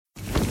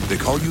They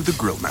call you the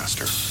Grill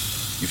Master.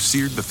 You've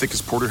seared the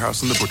thickest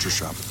porterhouse in the butcher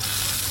shop.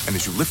 And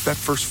as you lift that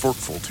first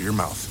forkful to your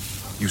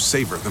mouth, you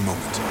savor the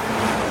moment.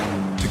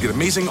 To get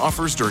amazing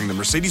offers during the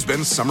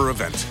Mercedes-Benz summer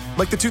event,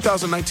 like the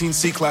 2019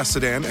 C-Class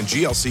sedan and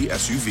GLC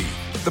SUV,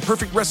 the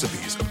perfect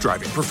recipes of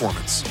driving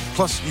performance.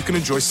 Plus, you can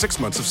enjoy 6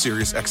 months of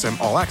Sirius XM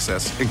All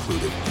Access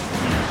included.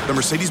 The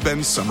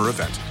Mercedes-Benz summer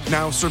event,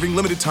 now serving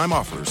limited time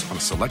offers on a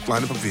select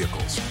lineup of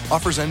vehicles.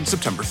 Offers end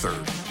September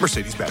 3rd.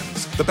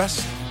 Mercedes-Benz, the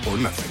best or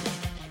nothing.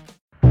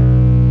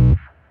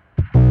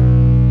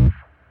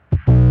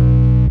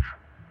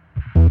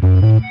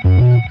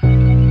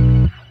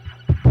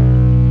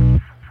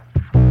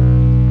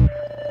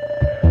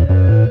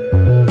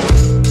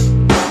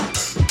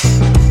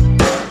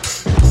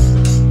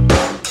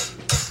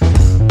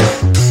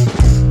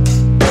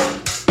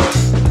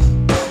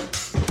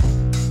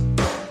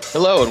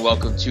 Hello and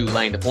welcome to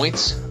Laying the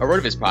Points, a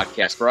RotoViz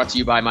podcast brought to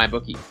you by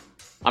MyBookie.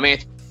 I'm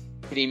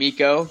Anthony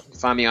Amico. You can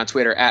find me on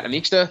Twitter at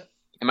Amixta,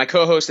 and my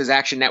co-host is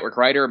Action Network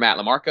writer Matt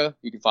LaMarca.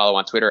 You can follow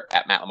on Twitter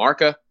at Matt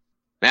LaMarca.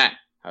 Matt,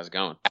 how's it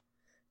going?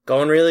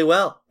 Going really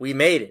well. We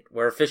made it.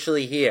 We're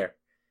officially here.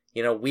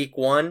 You know, week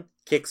 1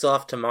 kicks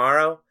off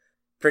tomorrow.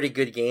 Pretty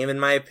good game in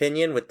my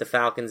opinion with the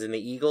Falcons and the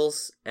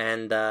Eagles,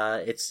 and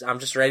I'm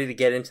just ready to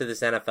get into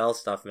this NFL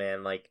stuff,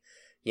 man. Like,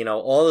 you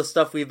know, all the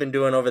stuff we've been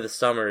doing over the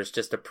summer is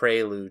just a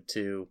prelude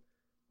to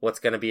what's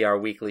going to be our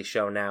weekly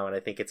show now, and I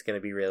think it's going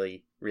to be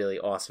really, really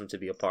awesome to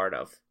be a part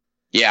of.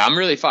 Yeah, I'm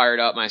really fired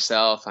up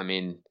myself. I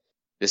mean,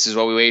 this is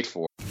what we wait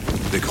for.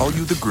 They call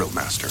you the Grill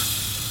Master.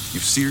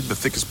 You've seared the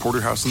thickest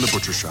porterhouse in the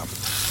butcher shop.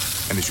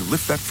 And as you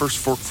lift that first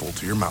forkful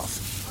to your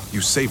mouth,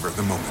 you savor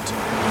the moment.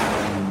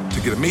 To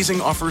get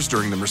amazing offers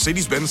during the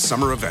Mercedes-Benz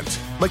summer event,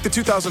 like the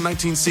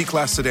 2019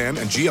 C-Class sedan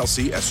and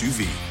GLC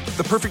SUV,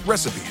 the perfect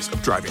recipes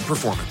of driving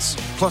performance.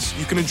 Plus,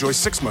 you can enjoy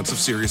 6 months of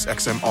Sirius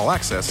XM All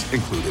Access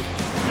included.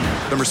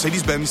 The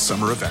Mercedes-Benz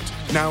summer event,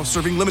 now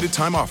serving limited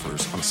time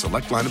offers on a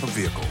select lineup of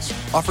vehicles.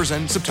 Offers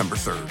end September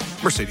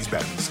 3rd.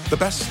 Mercedes-Benz, the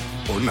best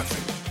or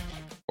nothing.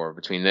 Or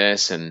between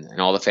this and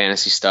all the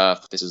fantasy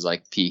stuff, this is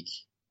like peak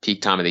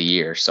time of the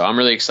year. So I'm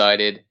really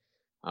excited.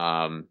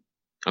 I'm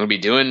going to be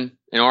doing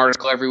an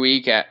article every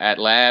week at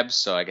Labs,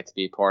 so I get to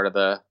be a part of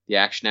the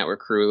Action Network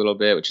crew a little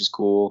bit, which is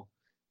cool.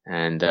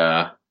 And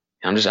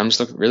I'm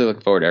just really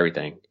looking forward to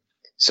everything.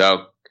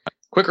 So,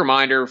 quick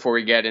reminder before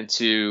we get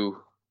into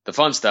the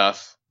fun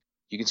stuff,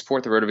 you can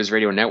support the RotoViz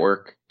Radio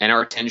Network and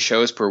our 10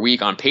 shows per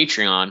week on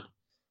Patreon.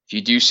 If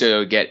you do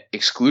so, get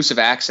exclusive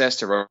access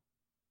to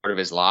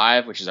RotoViz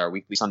Live, which is our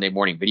weekly Sunday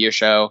morning video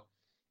show.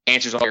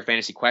 Answers all your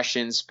fantasy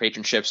questions.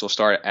 Patronships will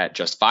start at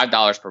just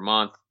 $5 per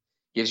month.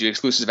 Gives you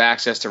exclusive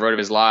access to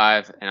RotoViz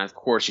Live, and of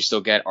course, you still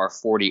get our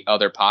 40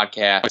 other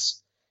podcasts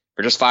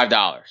for just $5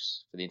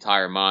 for the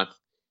entire month.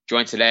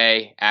 Join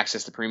today,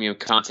 access to premium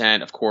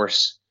content, of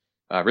course.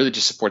 Really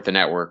just support the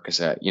network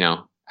because, you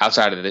know,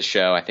 outside of this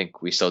show, I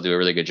think we still do a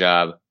really good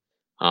job.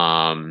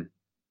 So,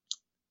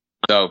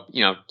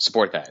 you know,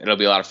 support that. It'll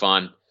be a lot of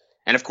fun.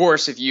 And of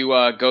course, if you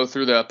go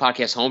through the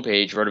podcast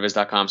homepage,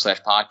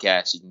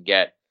 rotoviz.com/podcast, you can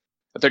get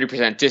a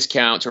 30%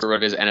 discount to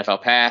RotoViz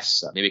NFL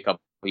Pass. Maybe a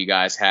couple of you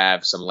guys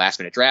have some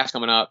last-minute drafts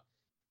coming up.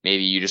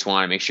 Maybe you just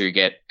want to make sure you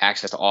get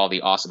access to all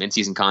the awesome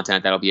in-season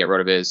content that'll be at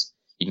RotoViz.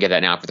 You can get that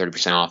now for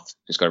 30% off.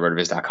 Just go to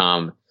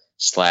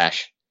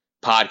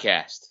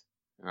rotoviz.com/podcast.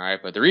 All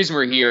right. But the reason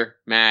we're here,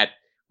 Matt,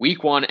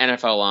 week 1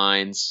 NFL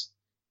lines.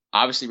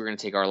 Obviously, we're going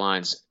to take our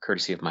lines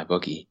courtesy of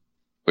MyBookie,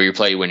 where you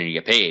play, you win, and you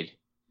get paid.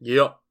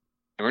 Yep.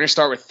 And we're going to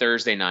start with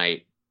Thursday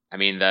night. I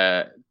mean,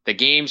 the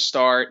games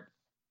start,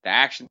 the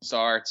action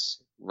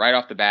starts right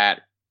off the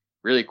bat,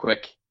 really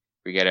quick.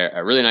 We get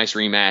a really nice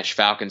rematch,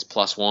 Falcons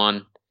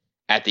 +1.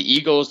 At the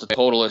Eagles, the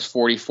total is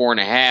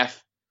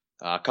 44.5.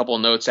 A couple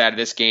of notes out of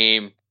this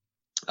game.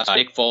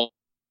 Nick Foles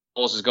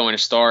is going to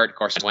start.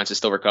 Carson Wentz is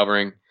still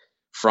recovering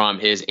from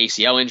his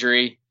ACL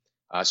injury.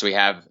 So we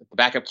have the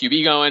backup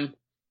QB going.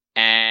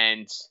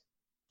 And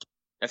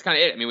that's kind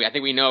of it. I mean, I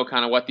think we know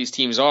kind of what these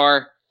teams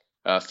are.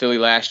 Philly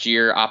last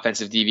year,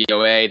 offensive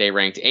DVOA, they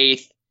ranked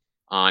 8th.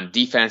 On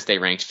defense, they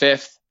ranked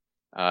 5th.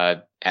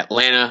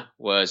 Atlanta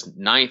was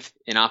 9th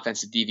in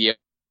offensive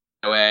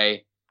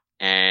DVOA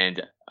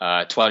and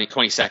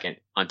 22nd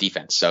on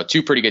defense. So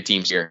 2 pretty good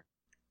teams here.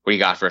 What do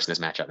you got for us in this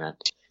matchup, man?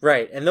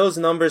 Right, and those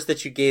numbers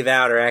that you gave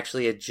out are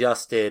actually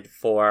adjusted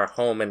for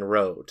home and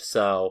road.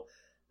 So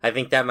I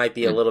think that might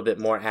be a little bit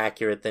more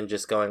accurate than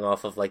just going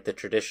off of like the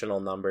traditional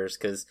numbers,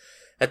 because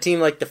a team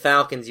like the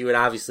Falcons, you would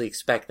obviously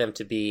expect them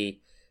to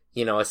be,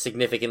 you know, a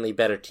significantly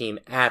better team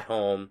at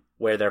home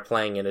where they're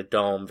playing in a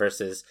dome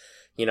versus,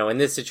 you know, in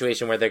this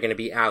situation where they're going to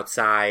be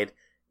outside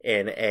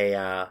in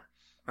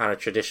on a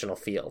traditional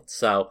field.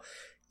 So,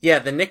 yeah,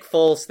 the Nick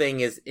Foles thing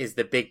is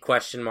the big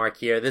question mark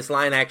here. This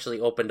line actually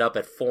opened up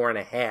at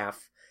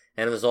 4.5,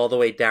 and it was all the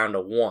way down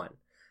to 1,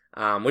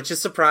 which is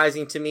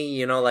surprising to me.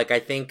 You know, like I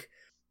think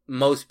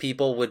most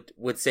people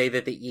would say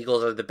that the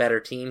Eagles are the better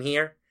team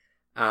here.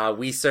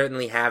 We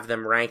certainly have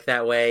them ranked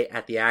that way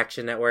at the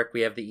Action Network. We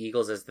have the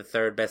Eagles as the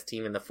 3rd best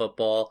team in the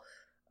football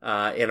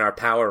in our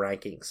power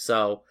rankings.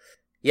 So,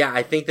 Yeah,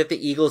 I think that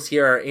the Eagles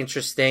here are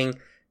interesting.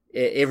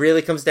 It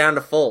really comes down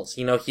to Foles.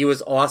 He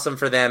was awesome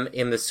for them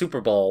in the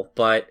Super Bowl,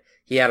 but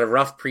he had a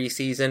rough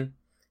preseason.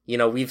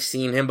 We've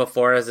seen him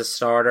before as a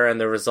starter, and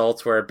the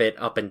results were a bit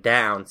up and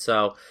down.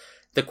 So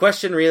the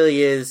question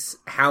really is,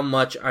 how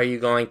much are you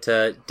going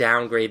to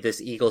downgrade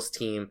this Eagles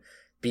team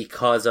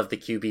because of the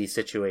QB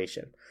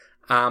situation?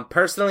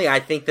 Personally, I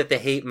think that the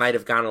hate might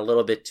have gone a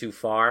little bit too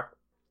far.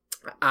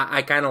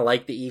 I kind of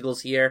like the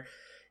Eagles here.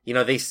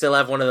 They still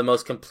have one of the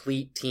most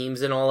complete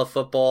teams in all of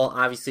football.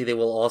 Obviously, they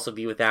will also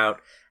be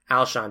without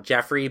Alshon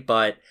Jeffrey,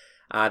 but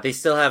they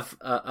still have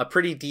a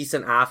pretty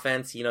decent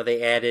offense.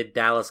 They added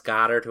Dallas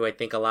Goedert, who I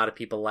think a lot of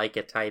people like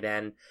at tight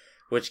end,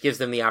 which gives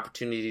them the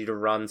opportunity to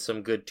run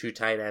some good 2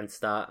 tight end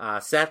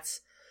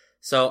sets.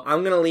 So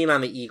I'm going to lean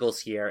on the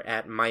Eagles here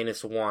at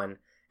 -1.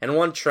 And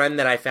one trend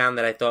that I found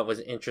that I thought was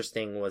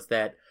interesting was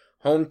that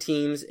home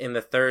teams in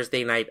the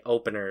Thursday night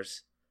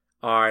openers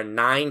are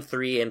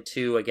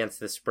 9-3-2 against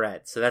the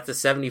spread. So that's a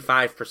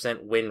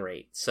 75% win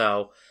rate.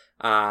 So,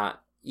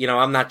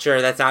 I'm not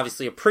sure. That's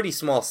obviously a pretty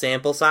small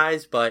sample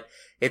size, but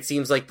it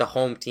seems like the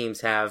home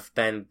teams have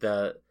been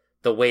the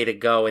way to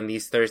go in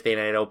these Thursday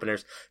night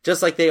openers,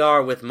 just like they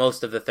are with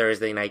most of the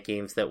Thursday night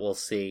games that we'll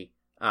see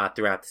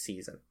throughout the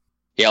season.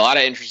 Yeah, a lot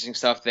of interesting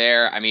stuff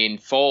there. I mean,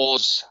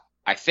 Foles,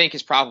 I think,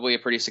 is probably a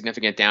pretty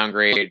significant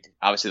downgrade.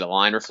 Obviously, the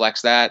line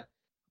reflects that.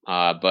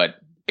 But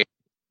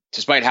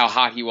despite how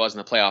hot he was in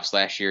the playoffs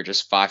last year,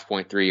 just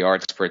 5.3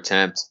 yards per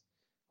attempt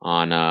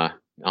on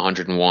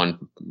 101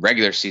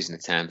 regular season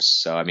attempts.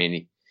 So, I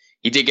mean,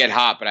 he did get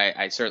hot, but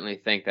I certainly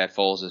think that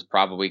Foles is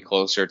probably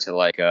closer to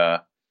like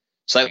a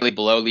slightly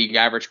below league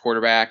average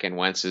quarterback, and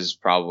Wentz is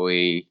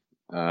probably,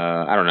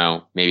 I don't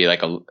know, maybe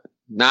like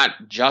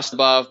not just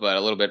above, but a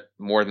little bit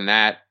more than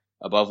that,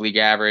 above league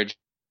average.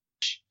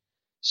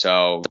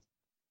 So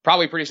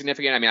probably pretty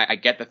significant. I mean, I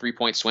get the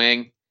 3-point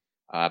swing,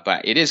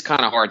 but it is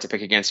kind of hard to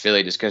pick against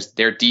Philly just because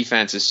their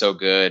defense is so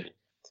good.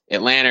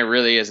 Atlanta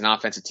really is an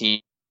offensive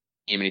team,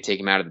 and you take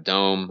them out of the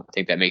dome. I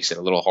think that makes it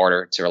a little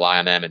harder to rely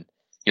on them. And,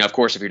 of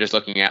course, if you're just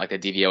looking at like the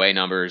DVOA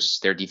numbers,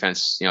 their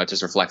defense, it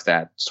just reflects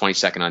that. It's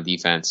 22nd on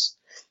defense.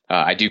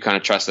 I do kind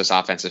of trust this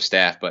offensive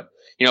staff, but,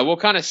 we'll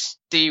kind of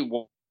see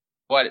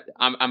what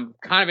I'm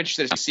kind of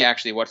interested to see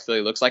actually what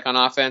Philly looks like on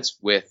offense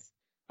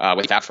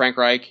without Frank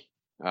Reich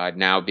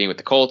now being with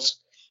the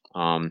Colts.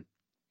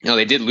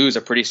 They did lose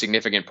a pretty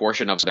significant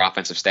portion of their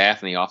offensive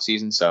staff in the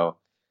offseason, so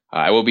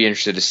I will be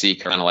interested to see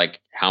kind of like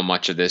how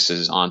much of this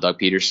is on Doug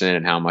Peterson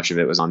and how much of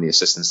it was on the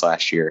assistants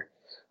last year.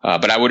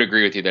 But I would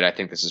agree with you that I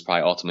think this is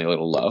probably ultimately a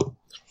little low.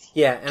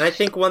 Yeah, and I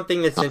think one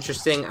thing that's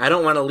interesting, I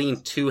don't want to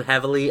lean too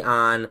heavily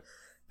on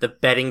the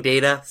betting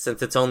data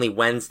since it's only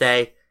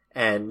Wednesday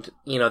and,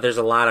 there's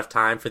a lot of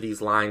time for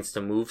these lines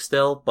to move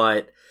still,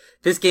 but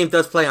this game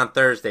does play on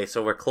Thursday,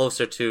 so we're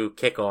closer to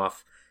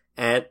kickoff.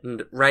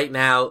 And right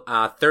now,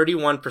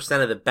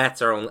 31% of the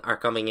bets are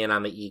coming in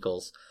on the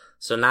Eagles.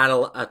 So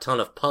not a ton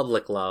of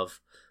public love,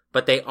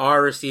 but they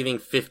are receiving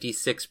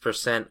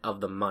 56% of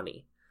the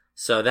money.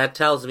 So that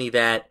tells me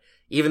that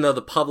even though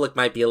the public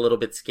might be a little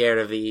bit scared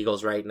of the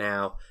Eagles right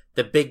now,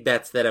 the big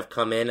bets that have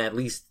come in, at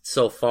least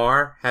so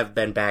far, have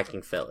been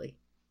backing Philly.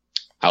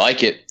 I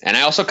like it. And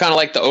I also kind of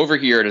like the over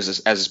here as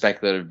a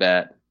speculative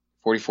bet.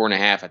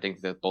 44.5. I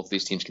think that both of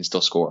these teams can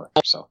still score.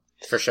 So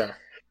for sure.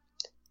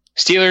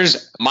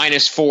 Steelers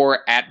 -4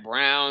 at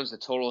Browns. The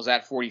total is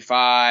at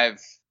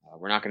 45.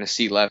 We're not going to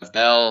see Lev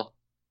Bell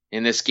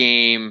in this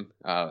game.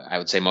 I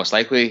would say most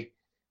likely.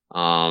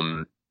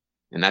 And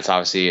that's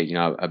obviously,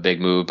 a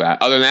big move.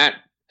 But other than that,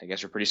 I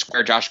guess we're pretty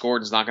square. Josh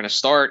Gordon's not going to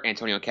start.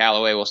 Antonio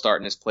Callaway will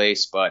start in his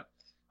place, but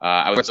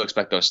I would still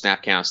expect those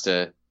snap counts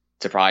to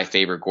probably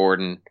favor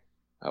Gordon.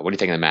 What do you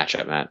think of the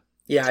matchup, Matt?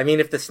 Yeah, I mean,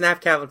 if the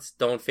snap counts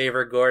don't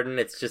favor Gordon,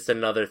 it's just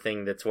another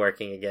thing that's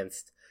working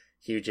against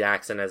Hugh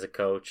Jackson as a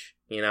coach.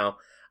 The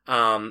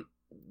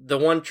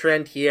one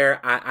trend here,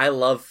 I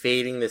love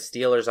fading the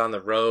Steelers on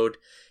the road.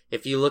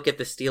 If you look at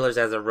the Steelers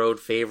as a road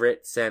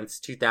favorite since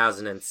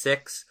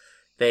 2006,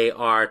 they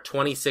are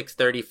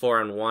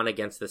 26-34-1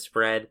 against the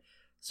spread.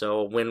 So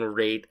a win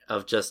rate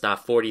of just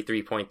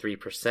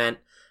 43.3%.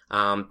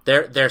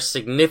 They're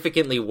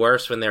significantly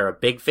worse when they're a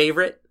big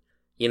favorite,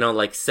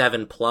 like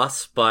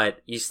 7+, but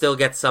you still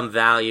get some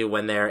value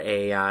when they're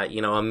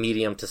a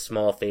medium to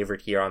small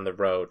favorite here on the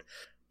road.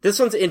 This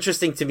one's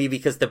interesting to me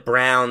because the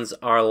Browns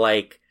are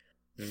like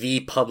the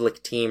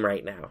public team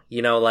right now.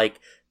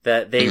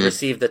 They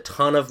received a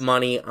ton of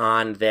money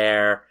on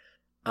their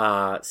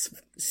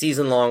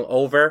season-long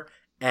over,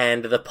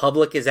 and the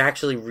public is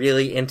actually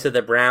really into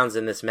the Browns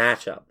in this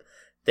matchup.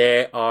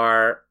 They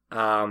are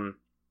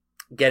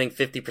getting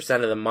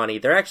 50% of the money.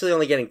 They're actually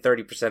only getting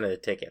 30% of the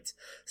tickets,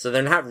 so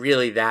they're not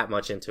really that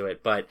much into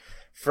it. But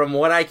from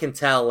what I can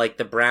tell,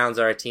 the Browns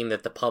are a team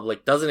that the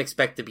public doesn't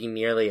expect to be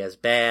nearly as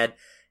bad.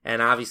 And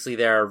obviously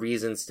there are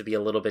reasons to be a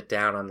little bit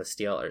down on the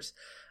Steelers.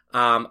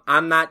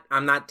 I'm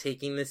not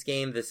taking this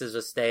game. This is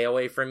a stay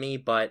away from me,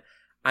 but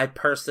I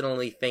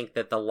personally think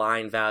that the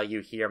line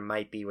value here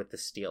might be with the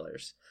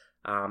Steelers.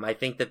 I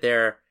think that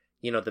they're,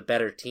 the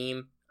better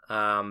team.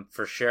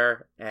 for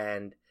sure.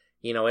 And,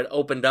 it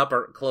opened up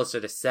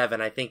closer to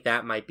 7. I think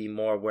that might be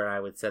more where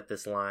I would set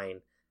this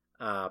line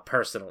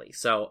personally.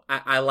 So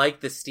I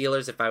like the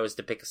Steelers if I was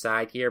to pick a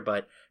side here,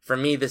 but for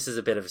me, this is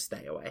a bit of a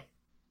stay away.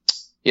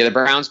 Yeah, the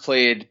Browns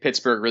played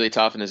Pittsburgh really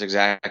tough in this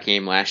exact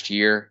game last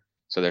year,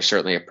 so there's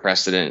certainly a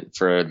precedent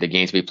for the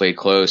game to be played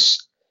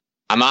close.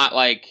 I'm not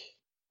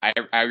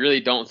I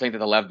really don't think that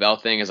the Lev Bell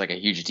thing is a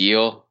huge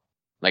deal.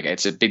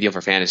 It's a big deal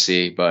for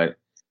fantasy, but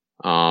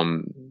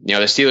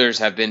the Steelers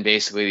have been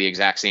basically the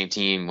exact same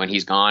team when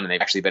he's gone, and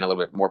they've actually been a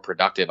little bit more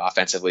productive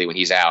offensively when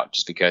he's out,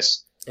 just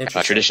because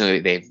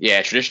traditionally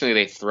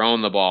they've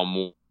thrown the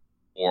ball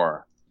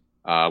more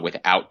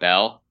without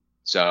Bell.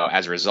 So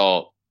as a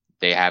result,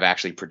 they have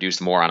actually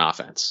produced more on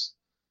offense.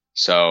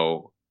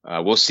 So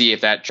we'll see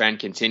if that trend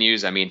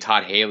continues. I mean,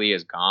 Todd Haley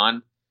is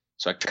gone,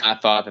 so I kind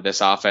of thought that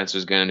this offense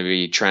was going to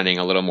be trending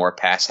a little more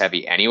pass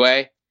heavy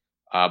anyway.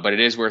 But it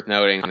is worth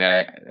noting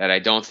that I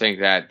don't think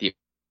that the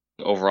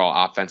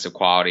overall offensive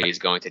quality is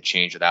going to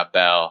change without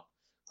Bell.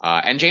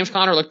 And James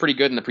Conner looked pretty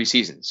good in the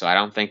preseason, so I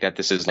don't think that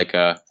this is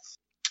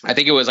I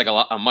think it was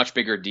a much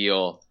bigger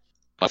deal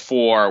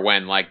before,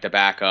 when the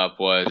backup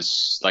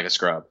was a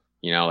scrub,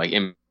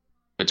 in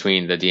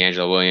between the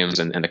D'Angelo Williams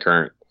and the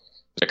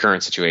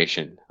current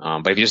situation.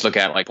 But if you just look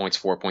at points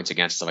for, points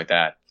against, stuff like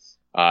that,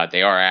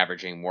 they are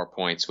averaging more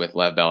points with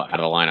Lev Bell out of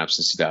the lineup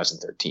since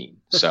 2013.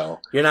 So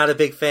you're not a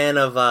big fan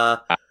of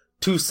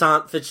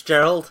Toussaint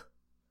Fitzgerald?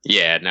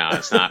 Yeah, no,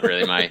 it's not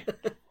really my.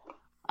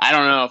 I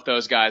don't know if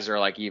those guys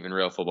are even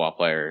real football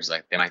players.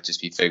 They might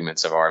just be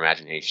figments of our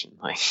imagination.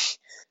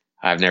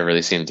 I've never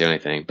really seen them do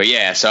anything. But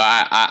yeah, so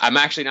I'm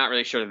actually not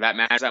really sure that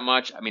matters that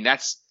much. I mean,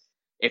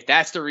 if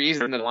that's the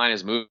reason the line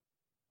is moving,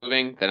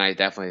 then I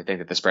definitely think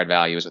that the spread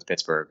value is with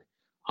Pittsburgh.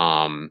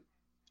 And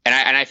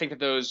I think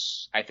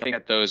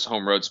that those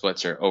home road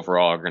splits are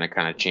going to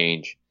kind of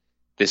change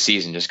this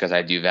season, just because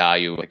I do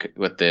value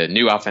what the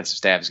new offensive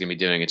staff is going to be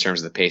doing in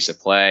terms of the pace of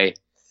play.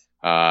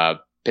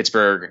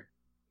 Pittsburgh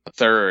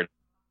third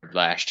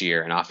last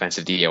year in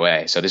offensive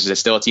DOA. So this is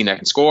still a team that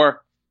can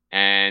score.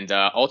 And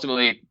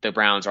ultimately, the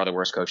Browns are the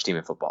worst coached team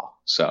in football.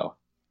 So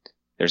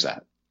there's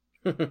that.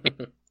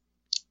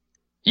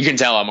 You can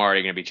tell I'm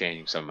already going to be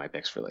changing some of my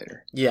picks for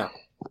later. Yeah.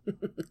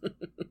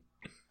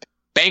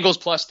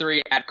 Bengals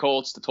 +3 at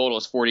Colts. The total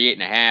is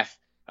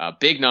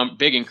 48.5.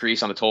 Big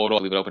increase on the total.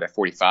 Leave it open at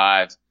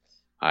 45.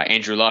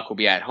 Andrew Luck will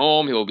be at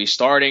home. He will be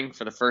starting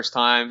for the first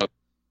time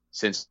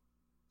since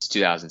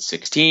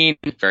 2016.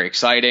 Very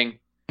exciting.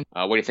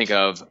 What do you think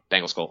of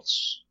Bengals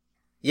Colts?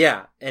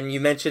 Yeah, and you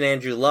mentioned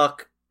Andrew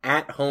Luck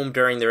at home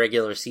during the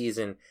regular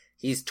season.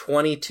 He's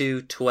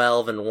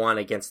 22-12-1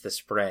 against the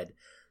spread.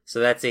 So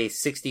that's a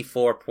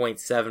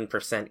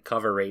 64.7%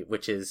 cover rate,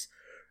 which is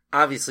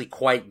obviously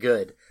quite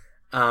good.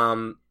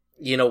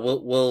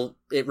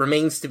 It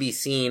remains to be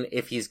seen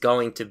if he's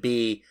going to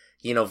be,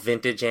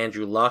 vintage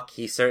Andrew Luck.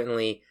 He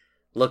certainly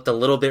looked a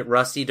little bit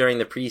rusty during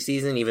the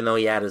preseason, even though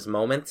he had his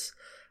moments.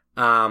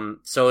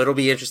 So it'll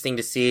be interesting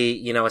to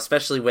see,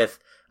 especially with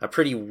a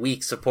pretty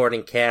weak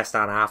supporting cast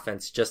on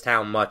offense, just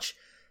how much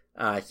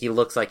he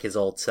looks like his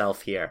old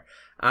self here.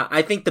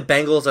 I think the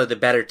Bengals are the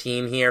better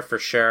team here for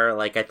sure.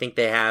 I think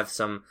they have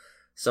some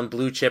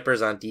blue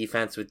chippers on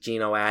defense with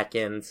Geno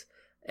Atkins.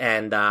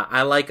 And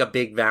I like a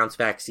big bounce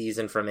back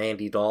season from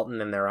Andy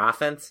Dalton and their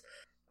offense.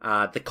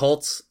 The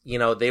Colts,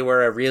 they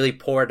were a really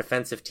poor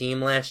defensive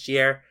team last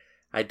year.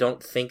 I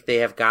don't think they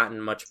have gotten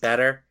much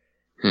better.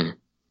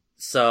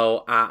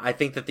 So I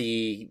think that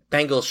the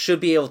Bengals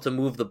should be able to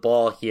move the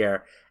ball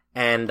here.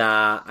 And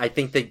I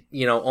think that,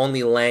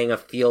 only laying a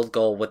field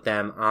goal with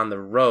them on the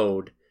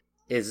road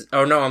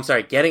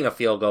getting a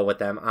field goal with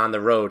them on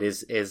the road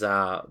is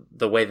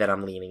the way that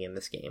I'm leaning in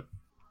this game.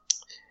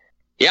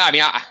 Yeah, I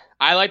mean,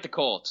 I like the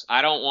Colts.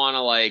 I don't want to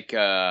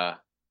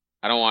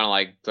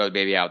throw the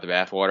baby out with the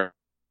bathwater,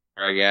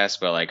 I guess,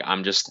 but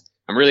I'm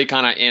really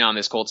kind of in on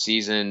this Colts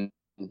season.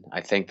 I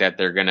think that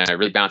they're gonna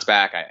really bounce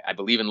back. I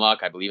believe in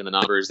Luck. I believe in the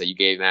numbers that you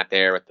gave Matt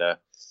there with the,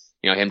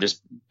 him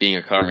just being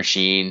a cover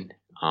machine.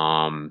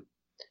 The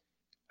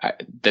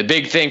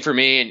big thing for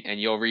me, and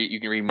you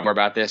can read more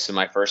about this in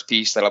my first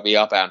piece that'll be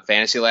up on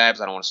Fantasy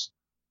Labs. I don't want to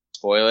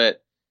spoil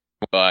it,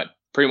 but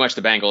pretty much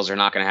the Bengals are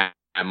not going to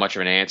have much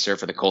of an answer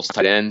for the Colts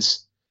tight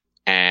ends.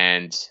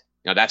 And,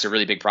 that's a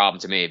really big problem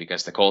to me,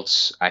 because the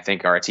Colts, I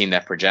think, are a team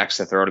that projects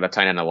to throw to the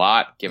tight end a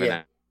lot,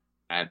 given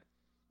that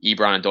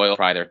Ebron and Doyle are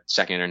probably their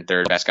second and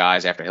third best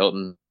guys after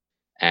Hilton,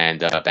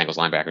 and Bengals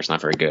linebackers not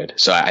very good.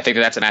 So I think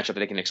that's a matchup that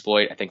they can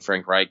exploit. I think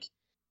Frank Reich,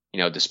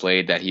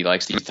 displayed that he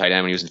likes to use tight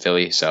end when he was in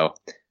Philly. So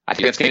I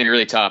think that's going to be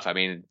really tough. I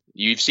mean,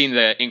 you've seen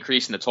the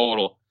increase in the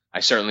total. I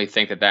certainly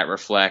think that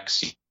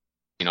reflects,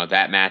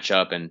 that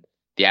matchup and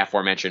the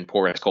aforementioned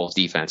poor Colts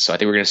defense. So I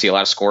think we're going to see a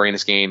lot of scoring in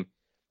this game.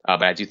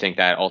 But I do think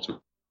that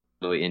ultimately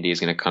Indy is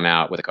going to come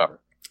out with a cover.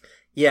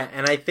 Yeah,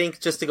 and I think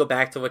just to go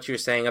back to what you were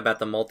saying about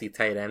the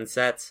multi-tight end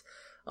sets,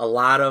 a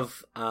lot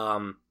of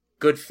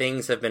good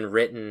things have been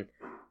written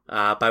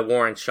by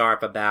Warren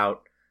Sharp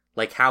about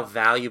how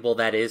valuable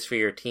that is for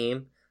your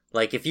team.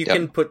 Like, if you Yep.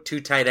 can put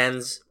 2 tight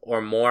ends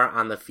or more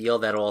on the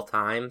field at all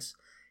times,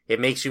 it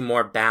makes you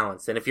more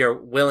balanced. And if you're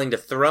willing to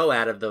throw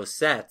out of those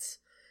sets,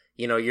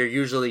 you're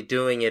usually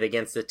doing it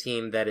against a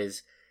team that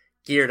is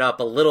geared up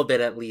a little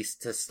bit at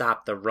least to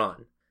stop the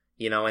run,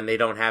 and they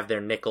don't have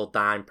their nickel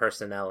dime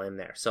personnel in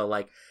there. So,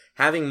 like,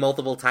 having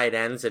multiple tight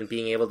ends and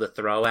being able to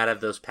throw out of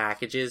those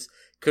packages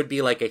could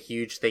be like a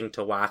huge thing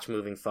to watch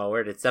moving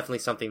forward. It's definitely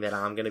something that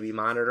I'm going to be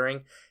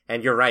monitoring.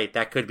 And you're right,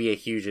 that could be a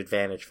huge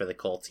advantage for the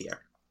Colts here.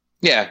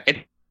 Yeah,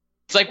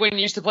 it's like when you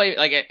used to play,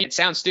 like, it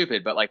sounds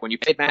stupid, but like when you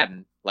played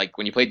Madden, like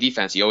when you played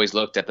defense, you always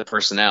looked at the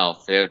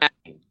personnel, Yep.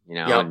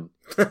 and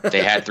if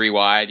they had 3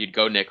 wide, you'd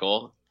go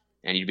nickel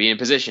and you'd be in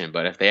position.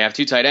 But if they have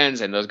 2 tight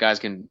ends and those guys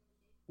can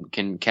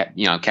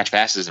catch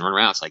passes and run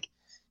around, it's like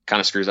kind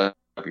of screws up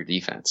your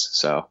defense.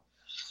 So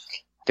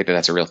I think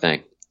that's a real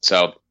thing.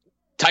 So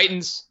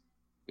Titans,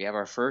 we have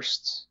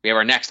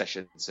our next, I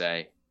should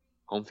say,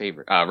 road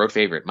favorite,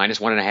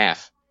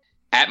 -1.5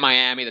 at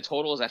Miami. The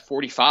total is at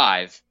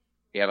 45.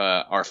 We have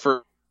our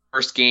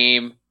first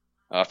game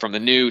from the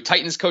new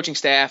Titans coaching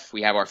staff.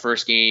 We have our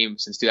first game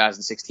since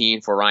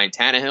 2016 for Ryan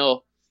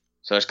Tannehill.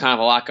 So there's kind of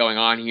a lot going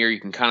on here. You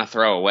can kind of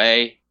throw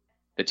away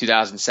the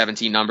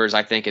 2017 numbers,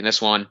 I think, in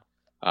this one.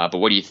 But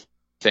what do you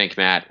think,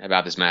 Matt,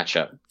 about this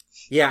matchup?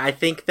 Yeah, I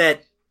think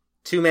that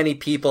too many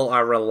people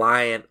are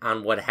reliant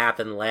on what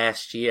happened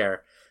last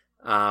year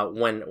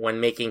when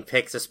making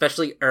picks,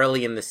 especially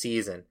early in the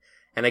season.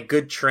 And a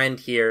good trend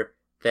here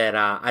that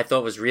I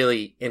thought was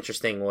really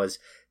interesting was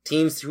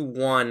teams who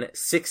won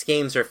 6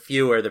 games or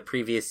fewer the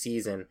previous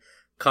season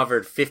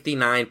covered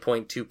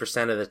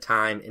 59.2% of the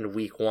time in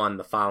week 1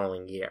 the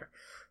following year.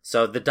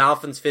 So the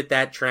Dolphins fit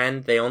that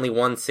trend. They only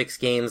won 6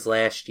 games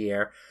last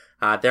year.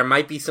 There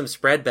might be some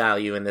spread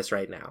value in this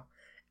right now.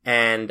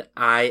 And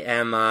I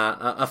am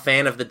a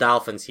fan of the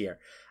Dolphins here.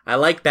 I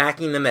like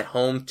backing them at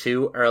home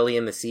too early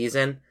in the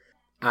season.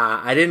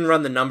 I didn't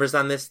run the numbers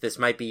on this. This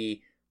might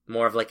be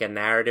more of like a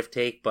narrative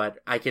take, but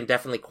I can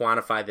definitely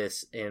quantify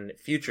this in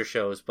future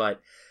shows. But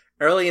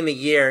early in the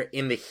year,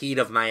 in the heat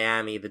of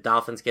Miami, the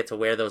Dolphins get to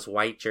wear those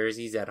white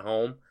jerseys at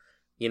home.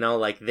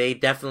 Like they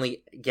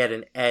definitely get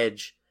an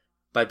edge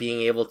by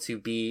being able to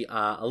be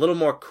a little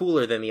more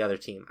cooler than the other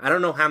team. I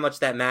don't know how much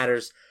that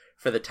matters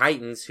for the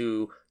Titans,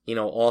 who,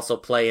 also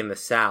play in the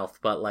South,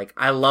 but like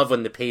I love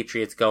when the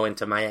Patriots go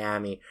into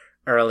Miami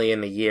early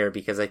in the year,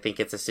 because I think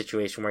it's a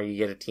situation where you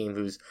get a team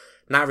who's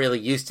not really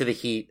used to the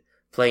heat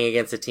playing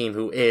against a team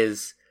who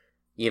is,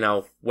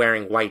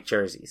 wearing white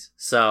jerseys.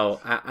 So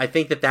I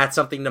think that that's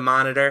something to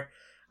monitor.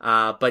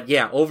 But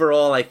yeah,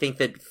 overall, I think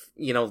that,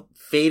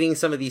 fading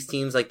some of these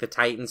teams like the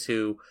Titans,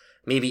 who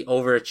maybe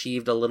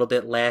overachieved a little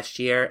bit last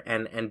year,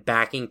 and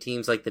backing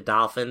teams like the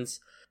Dolphins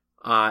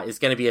is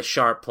going to be a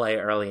sharp play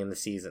early in the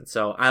season.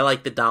 So I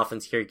like the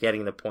Dolphins here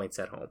getting the points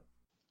at home.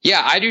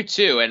 Yeah, I do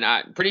too,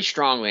 and pretty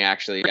strongly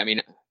actually. I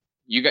mean,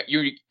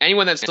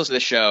 anyone that's listened to the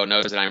show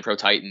knows that I'm pro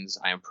Titans.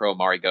 I am pro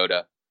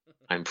Mariota.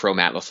 I'm pro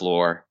Matt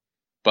LaFleur.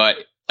 But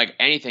like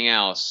anything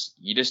else,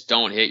 you just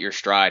don't hit your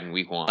stride in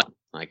week 1.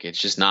 Like it's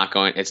just not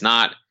going. It's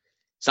not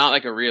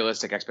like a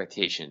realistic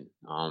expectation.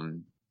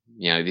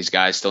 These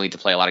guys still need to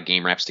play a lot of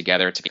game reps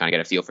together to kind of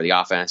get a feel for the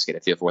offense, get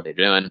a feel for what they're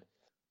doing.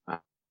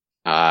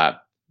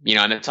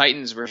 And the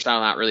Titans, we're still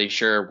not really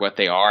sure what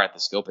they are at the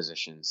skill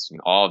positions.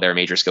 All of their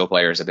major skill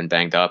players have been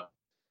banged up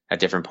at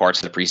different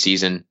parts of the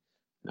preseason.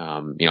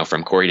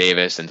 From Corey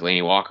Davis and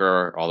Delaney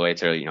Walker all the way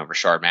to,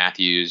 Rashard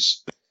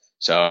Matthews.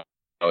 So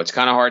it's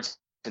kind of hard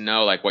to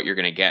know like what you're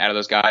going to get out of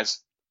those guys.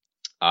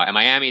 And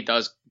Miami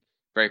does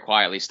very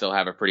quietly still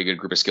have a pretty good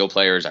group of skill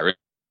players. I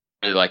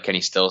really like Kenny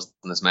Stills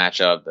in this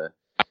matchup. The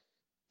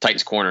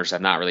Titans corners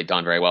have not really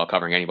done very well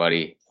covering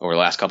anybody over the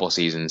last couple of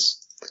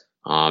seasons.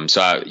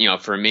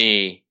 For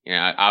me,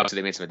 obviously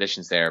they made some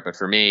additions there, but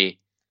for me,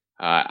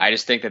 I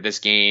just think that this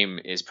game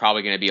is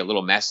probably going to be a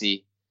little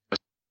messy.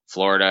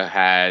 Florida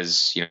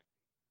has,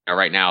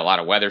 right now a lot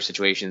of weather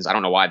situations. I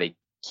don't know why they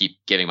keep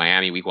giving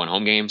Miami week 1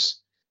 home games,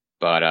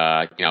 but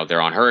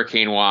they're on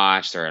hurricane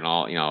watch. They're in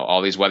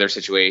all these weather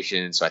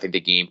situations. So I think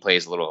the game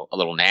plays a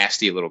little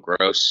nasty, a little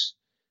gross.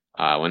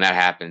 When that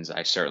happens,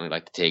 I certainly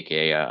like to take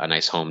a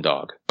nice home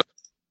dog.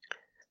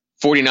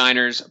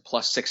 49ers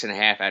plus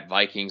 6.5 at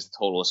Vikings. The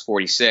total is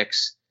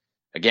 46.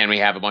 Again, we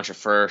have a bunch of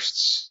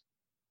firsts.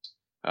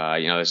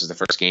 This is the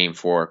first game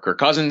for Kirk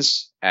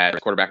Cousins at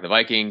quarterback of the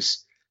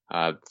Vikings.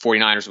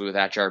 49ers will be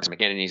without Jarvis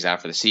McKinnon. He's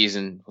out for the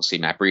season. We'll see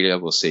Matt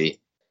Breida. We'll see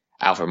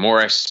Alfred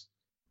Morris.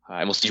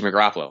 And we'll see Jimmy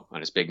Garoppolo on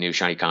his big new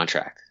shiny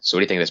contract. So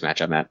what do you think of this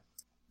matchup, Matt?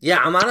 Yeah,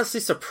 I'm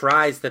honestly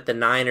surprised that the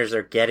Niners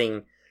are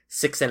getting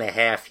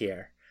 6.5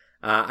 here.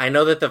 I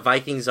know that the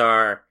Vikings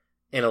are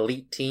an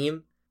elite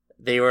team.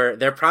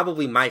 They're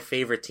probably my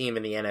favorite team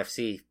in the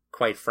NFC,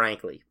 quite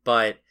frankly.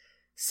 But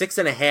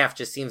 6.5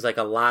 just seems like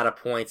a lot of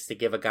points to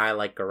give a guy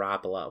like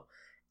Garoppolo.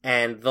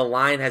 And the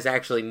line has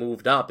actually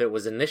moved up. It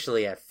was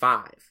initially at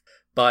 5.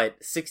 But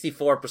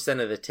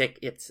 64% of the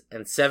tickets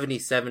and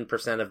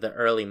 77% of the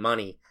early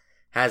money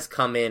has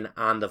come in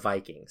on the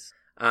Vikings.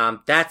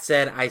 That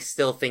said, I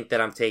still think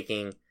that I'm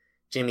taking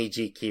Jimmy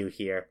GQ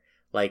here.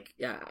 Like,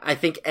 I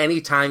think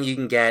anytime you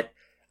can get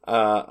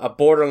a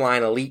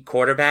borderline elite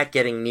quarterback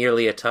getting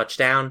nearly a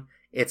touchdown,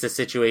 it's a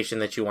situation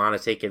that you want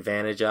to take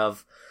advantage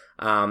of.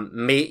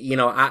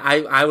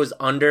 I was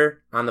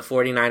under on the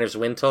 49ers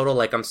win total.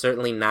 Like, I'm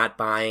certainly not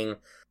buying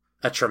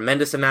a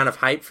tremendous amount of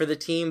hype for the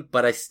team,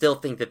 but I still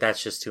think that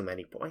that's just too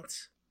many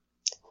points.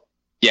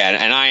 Yeah,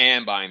 and I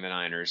am buying the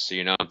Niners, so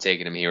I'm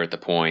taking them here at the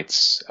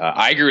points.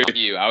 I agree with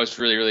you. I was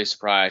really, really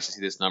surprised to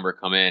see this number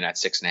come in at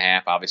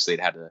 6.5. Obviously, it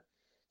had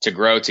to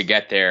grow to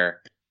get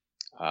there.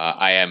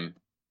 I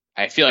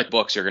feel like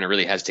books are going to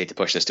really hesitate to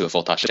push this to a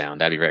full touchdown.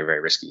 That'd be very,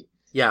 very risky.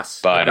 Yes,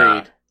 but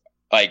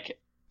agreed.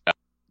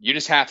 You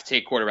just have to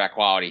take quarterback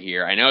quality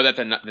here. I know that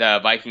the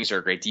Vikings are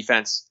a great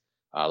defense.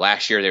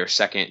 Last year, they were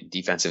second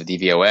defensive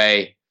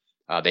DVOA.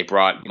 They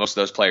brought most of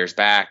those players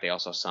back. They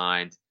also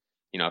signed,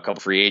 a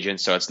couple free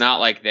agents. So it's not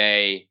like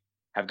they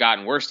have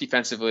gotten worse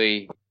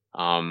defensively.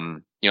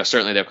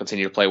 Certainly they'll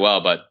continue to play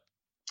well, but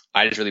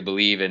I just really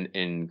believe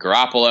in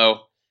Garoppolo.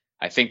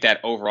 I think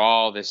that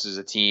overall this is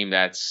a team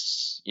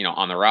that's,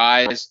 on the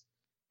rise,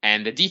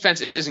 and the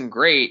defense isn't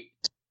great.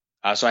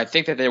 So I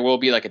think that there will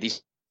be like a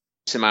decent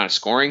amount of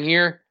scoring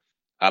here.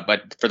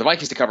 But for the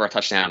Vikings to cover a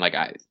touchdown,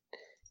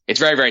 it's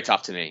very, very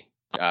tough to me,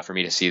 for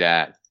me to see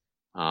that.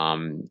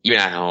 Even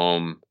at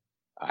home,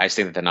 I just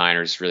think that the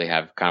Niners really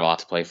have kind of a lot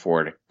to play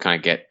for to kind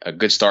of get a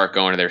good start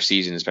going to their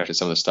season, especially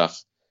some of the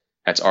stuff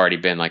that's already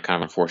been kind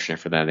of unfortunate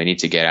for them. They need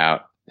to get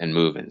out and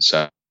moving.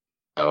 So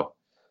I'm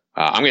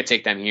going to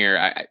take them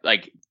here.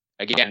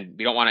 Again,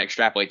 we don't want to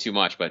extrapolate too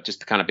much, but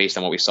just kind of based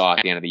on what we saw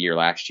at the end of the year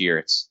last year,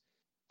 it's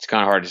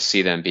kind of hard to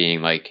see them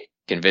being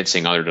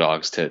convincing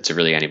underdogs to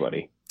really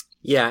anybody.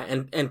 Yeah,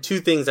 and two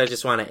things I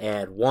just want to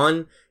add.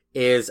 One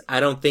is I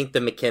don't think the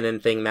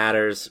McKinnon thing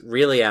matters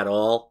really at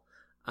all.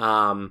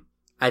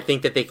 I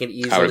think that they can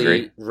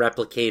easily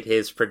replicate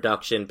his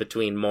production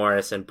between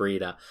Morris and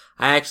Breida.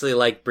 I actually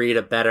like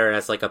Breida better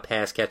as a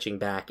pass catching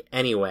back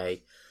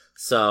anyway.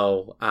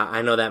 So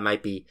I know that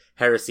might be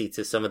heresy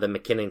to some of the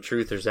McKinnon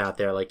truthers out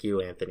there like you,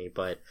 Anthony,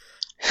 but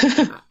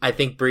I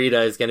think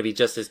Breida is going to be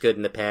just as good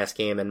in the pass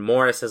game, and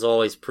Morris has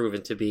always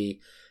proven to be,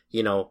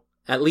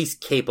 at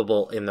least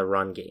capable in the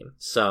run game.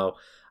 So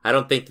I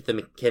don't think that the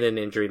McKinnon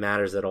injury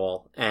matters at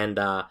all. And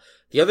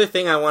the other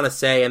thing I want to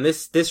say, and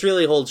this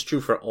really holds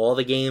true for all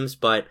the games,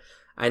 but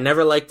I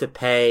never like to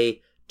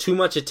pay too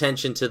much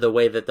attention to the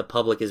way that the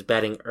public is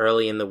betting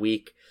early in the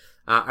week.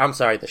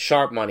 The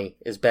sharp money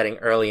is betting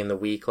early in the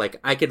week.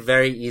 I could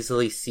very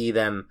easily see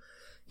them,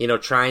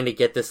 trying to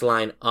get this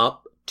line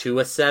up to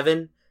a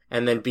 7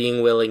 and then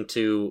being willing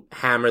to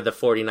hammer the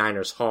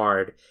 49ers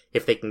hard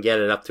if they can get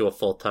it up to a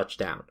full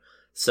touchdown.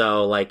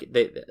 So,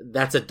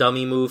 that's a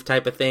dummy move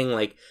type of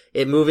thing.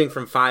 It moving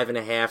from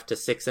 5.5 to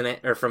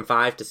 6.5, or from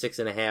 5 to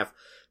 6.5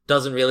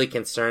 doesn't really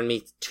concern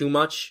me too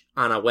much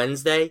on a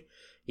Wednesday.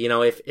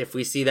 If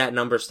we see that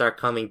number start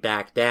coming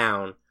back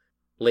down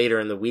later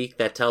in the week,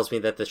 that tells me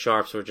that the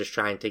sharps were just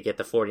trying to get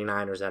the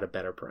 49ers at a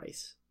better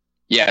price.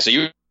 Yeah, so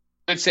you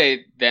would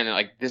say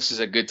then, this is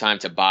a good time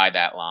to buy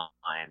that line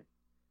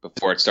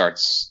before it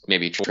starts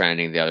maybe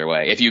trending the other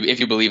way. If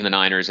you believe in the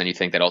Niners and you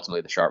think that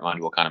ultimately the sharp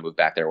money will kind of move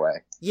back their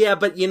way. Yeah,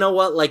 but you know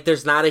what?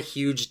 There's not a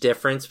huge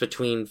difference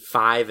between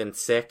 5 and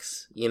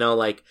 6.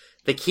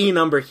 The key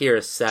number here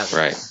is 7.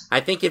 Right. I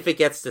think if it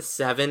gets to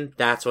 7,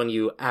 that's when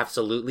you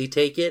absolutely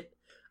take it.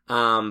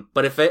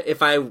 But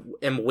if I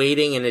am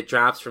waiting and it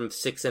drops from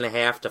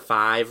 6.5 to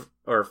 5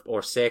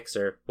 or 6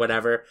 or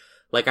whatever,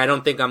 I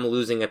don't think I'm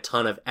losing a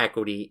ton of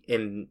equity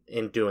in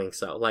doing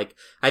so.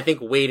 I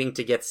think waiting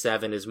to get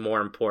 7 is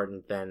more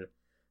important than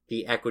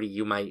the equity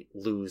you might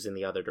lose in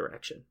the other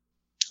direction.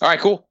 All right,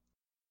 cool.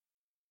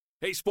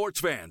 Hey, sports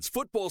fans,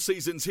 football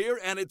season's here,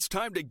 and it's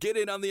time to get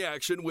in on the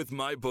action with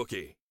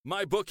MyBookie.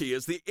 MyBookie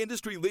is the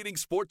industry-leading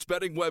sports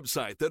betting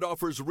website that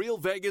offers real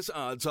Vegas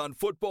odds on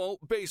football,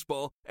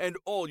 baseball, and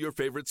all your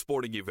favorite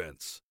sporting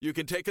events. You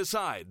can take a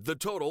side, the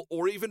total,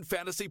 or even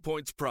fantasy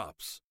points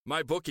props.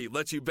 MyBookie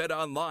lets you bet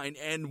online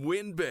and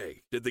win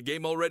big. Did the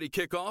game already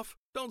kick off?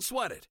 Don't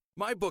sweat it.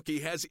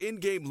 MyBookie has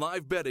in-game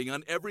live betting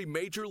on every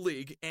major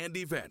league and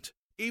event,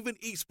 even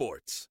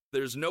esports.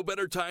 There's no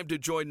better time to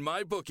join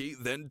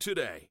MyBookie than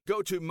today.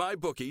 Go to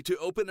MyBookie to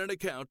open an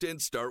account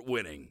and start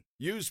winning.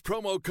 Use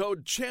promo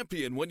code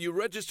CHAMPION when you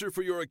register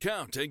for your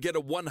account and get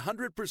a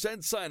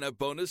 100% sign-up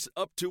bonus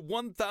up to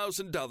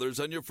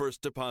 $1,000 on your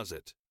first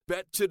deposit.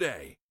 Bet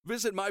today.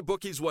 Visit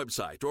MyBookie's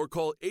website or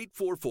call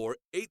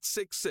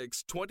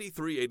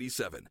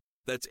 844-866-2387.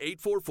 That's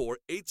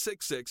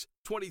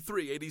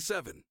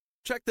 844-866-2387.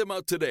 Check them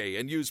out today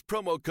and use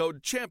promo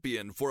code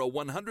CHAMPION for a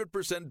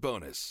 100%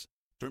 bonus.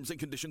 Terms and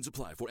conditions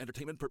apply for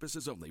entertainment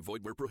purposes only.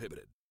 Void where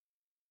prohibited.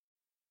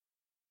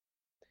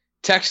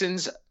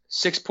 Texans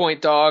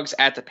 6-point dogs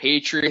at the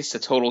Patriots. The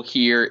total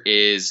here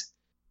is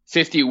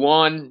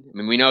 51. I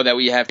mean, we know that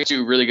we have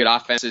two really good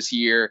offenses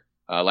here.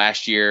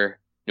 Last year,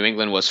 New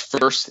England was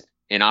first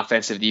in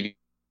offensive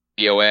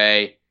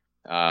DVOA.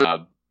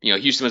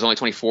 Houston was only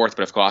 24th,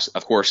 but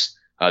of course,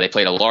 they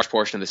played a large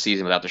portion of the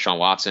season without Deshaun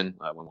Watson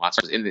when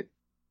Watson was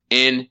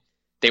in.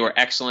 they were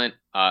excellent.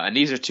 And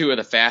these are two of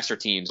the faster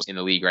teams in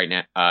the league right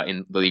now.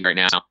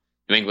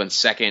 New England's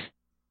second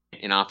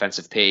in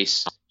offensive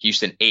pace,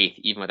 Houston eighth,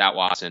 even without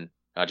Watson.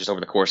 Just over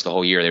the course of the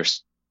whole year, they were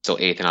still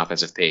eighth in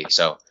offensive pace.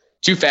 So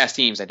two fast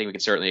teams. I think we can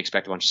certainly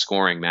expect a bunch of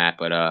scoring, Matt.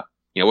 But what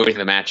do you think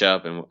of the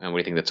matchup, and what do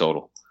you think of the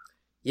total?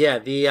 Yeah,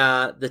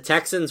 the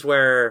Texans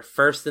were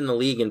first in the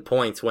league in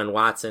points when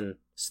Watson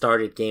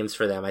started games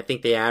for them. I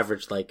think they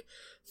averaged like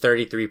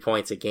 33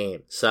 points a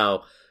game.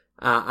 So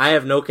I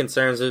have no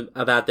concerns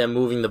about them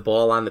moving the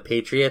ball on the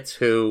Patriots,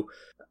 who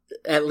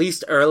at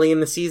least early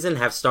in the season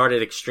have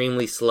started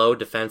extremely slow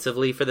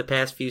defensively for the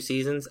past few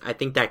seasons. I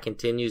think that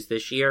continues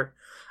this year.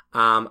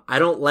 I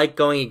don't like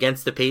going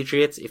against the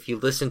Patriots. If you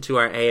listen to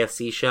our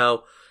AFC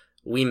show,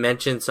 we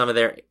mentioned some of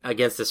their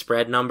against the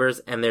spread numbers,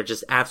 and they're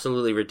just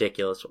absolutely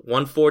ridiculous.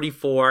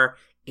 144,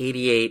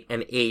 88,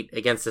 and 8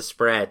 against the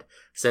spread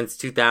since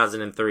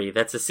 2003.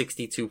 That's a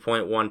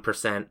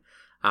 62.1%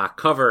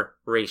 cover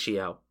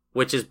ratio,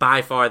 which is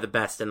by far the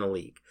best in the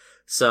league.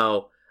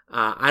 So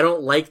I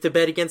don't like to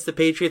bet against the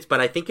Patriots, but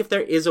I think if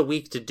there is a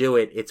week to do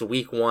it, it's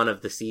week 1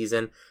 of the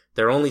season.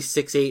 They're only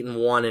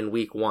 6-8-1 in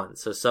week 1,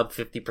 so sub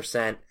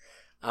 50%.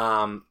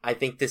 I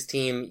think this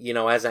team,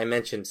 as I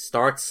mentioned,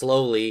 starts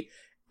slowly,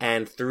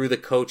 and through the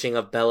coaching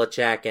of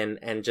Belichick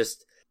and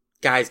just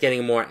guys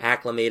getting more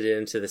acclimated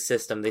into the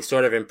system, they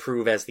sort of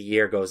improve as the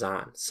year goes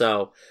on.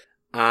 So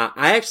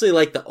I actually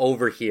like the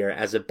over here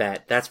as a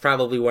bet. That's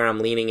probably where I'm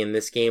leaning in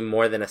this game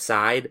more than a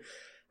side.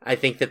 I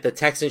think that the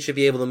Texans should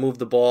be able to move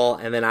the ball,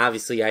 and then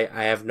obviously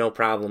I have no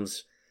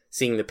problems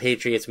seeing the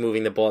Patriots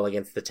moving the ball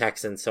against the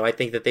Texans. So I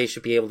think that they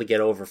should be able to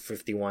get over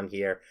 51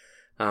 here,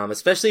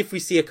 especially if we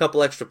see a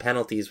couple extra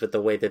penalties with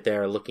the way that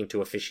they're looking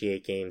to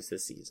officiate games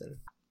this season.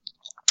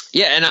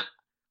 Yeah, and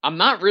I'm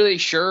not really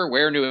sure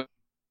where New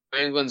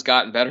England's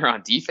gotten better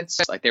on defense.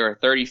 Like, they were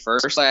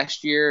 31st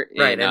last year in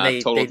right,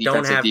 and total they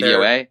don't defensive have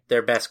DVOA.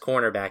 Their best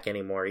cornerback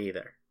anymore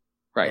either.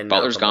 Right,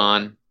 Butler's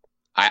gone.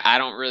 I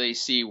don't really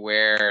see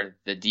where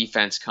the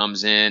defense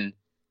comes in.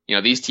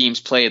 These teams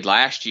played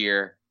last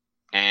year,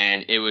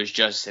 and it was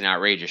just an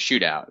outrageous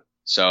shootout.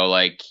 So,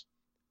 I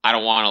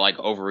don't want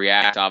to,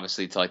 overreact,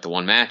 obviously, to, the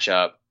one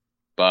matchup.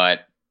 But,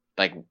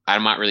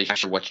 I'm not really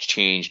sure what's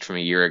changed from a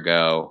year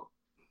ago.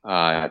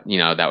 That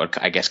would,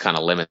 I guess, kind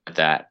of limit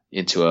that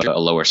into a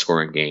lower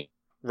scoring game.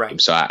 Right.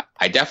 So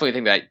I definitely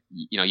think that,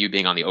 you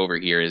being on the over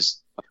here is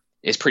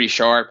pretty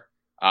sharp.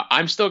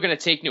 I'm still going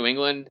to take New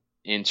England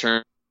in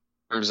terms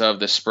of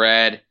the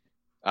spread,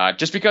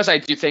 just because I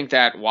do think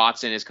that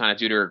Watson is kind of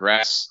due to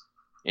regress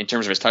in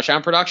terms of his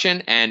touchdown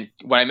production. And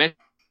what I mentioned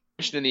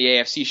in the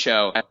AFC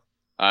show,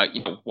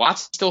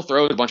 Watson still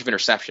throws a bunch of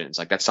interceptions.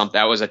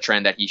 That was a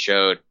trend that he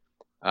showed,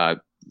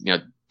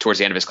 towards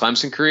the end of his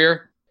Clemson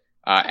career.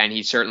 And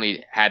he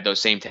certainly had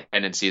those same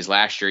tendencies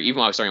last year, even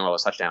while he was throwing all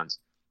those touchdowns.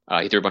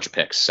 He threw a bunch of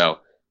picks. So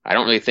I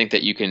don't really think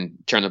that you can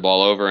turn the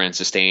ball over and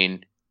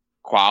sustain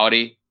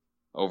quality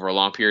over a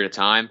long period of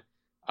time.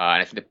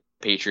 And I think the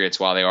Patriots,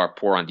 while they are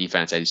poor on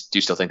defense, I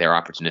do still think they're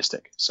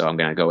opportunistic. So I'm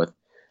going to go with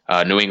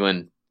New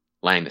England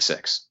laying the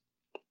 6.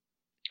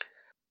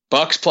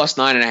 Bucks plus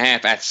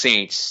 9.5 at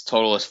Saints.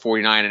 Total is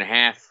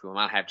 49.5. We will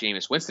not have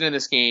Jameis Winston in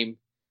this game.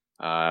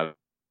 Ryan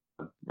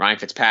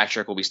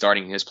Fitzpatrick will be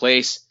starting in his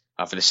place.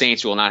 For the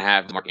Saints, we will not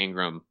have Mark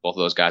Ingram. Both of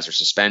those guys are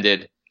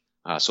suspended.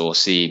 So we'll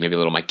see maybe a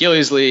little Mike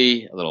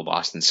Gillislee, a little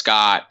Boston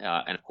Scott,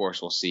 and of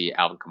course we'll see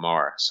Alvin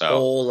Kamara. So a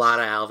whole lot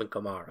of Alvin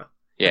Kamara.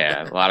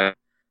 Yeah, a lot of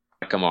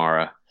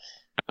Kamara.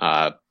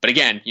 But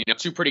again,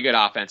 two pretty good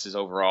offenses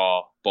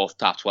overall, both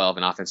top 12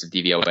 in offensive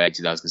DVOA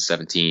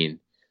 2017.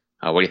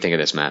 What do you think of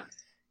this, Matt?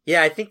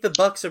 Yeah, I think the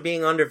Bucks are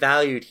being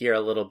undervalued here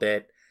a little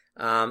bit.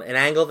 An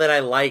angle that I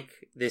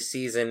like this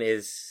season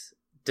is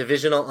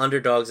divisional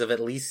underdogs of at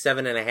least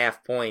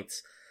 7.5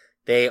 points.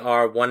 They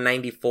are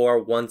 194,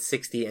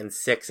 160, and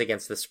 6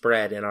 against the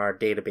spread in our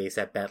database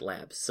at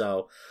BetLabs.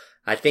 So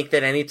I think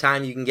that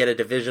anytime you can get a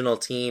divisional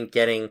team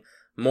getting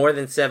more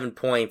than 7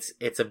 points,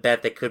 it's a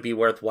bet that could be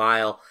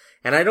worthwhile.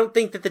 And I don't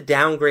think that the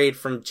downgrade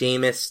from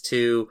Jameis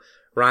to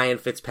Ryan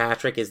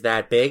Fitzpatrick is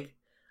that big.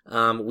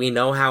 We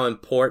know how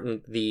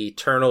important the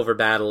turnover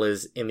battle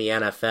is in the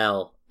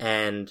NFL,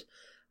 and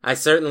I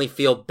certainly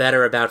feel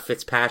better about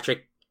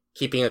Fitzpatrick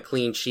keeping a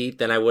clean sheet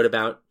than I would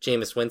about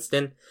Jameis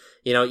Winston.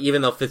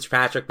 Even though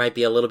Fitzpatrick might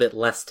be a little bit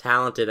less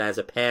talented as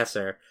a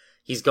passer,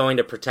 he's going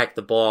to protect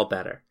the ball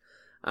better.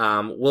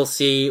 We'll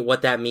see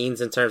what that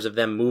means in terms of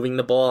them moving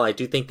the ball. I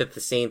do think that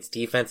the Saints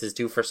defense is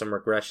due for some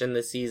regression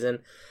this season.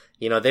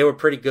 They were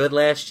pretty good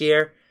last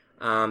year.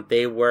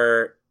 They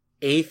were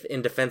 8th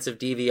in defensive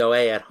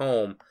DVOA at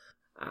home.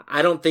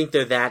 I don't think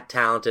they're that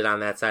talented on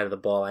that side of the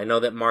ball. I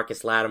know that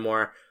Marcus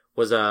Lattimore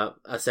was a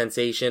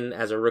sensation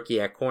as a rookie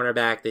at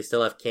cornerback. They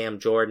still have Cam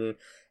Jordan,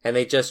 and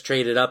they just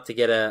traded up to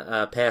get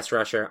a pass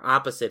rusher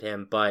opposite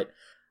him, but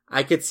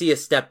I could see a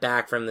step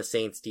back from the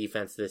Saints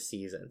defense this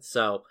season.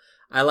 So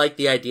I like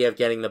the idea of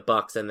getting the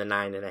Bucks and the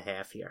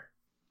 9.5 here.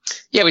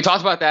 Yeah, we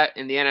talked about that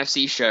in the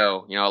NFC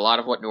show. A lot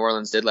of what New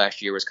Orleans did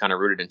last year was kind of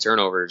rooted in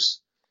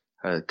turnovers,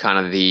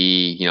 kind of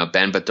the,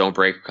 bend but don't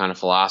break kind of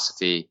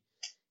philosophy.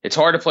 it's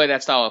hard to play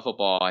that style of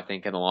football, I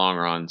think, in the long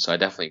run. So I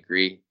definitely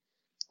agree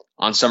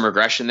on some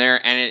regression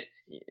there. And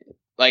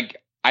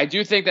I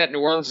do think that New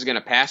Orleans is going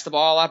to pass the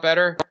ball a lot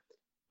better,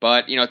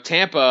 but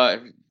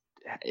Tampa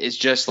is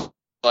just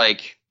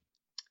like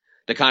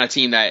the kind of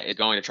team that is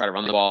going to try to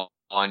run the ball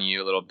on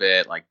you a little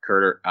bit. Like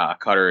Cutter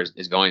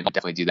is going to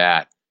definitely do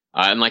that.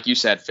 And like you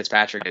said,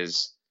 Fitzpatrick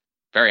is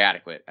very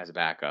adequate as a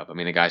backup. I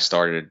mean, the guy has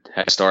started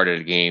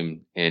a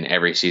game in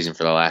every season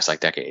for the last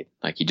decade.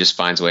 Like, he just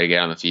finds a way to get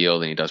on the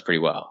field and he does pretty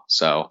well.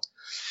 So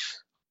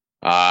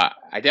I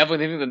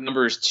definitely think the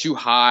number is too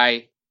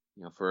high,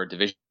 for a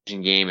division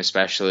game,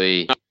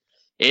 especially.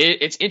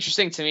 It's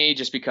interesting to me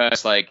just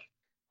because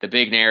the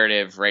big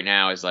narrative right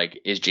now is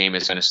is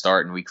Jameis going to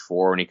start in week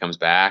 4 when he comes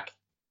back?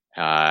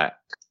 I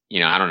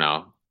don't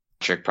know.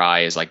 Patrick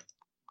probably is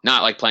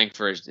not playing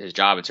for his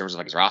job in terms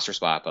of his roster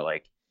spot, but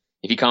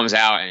if he comes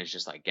out and it's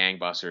just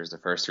gangbusters the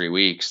first 3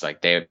 weeks,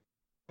 they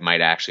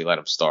might actually let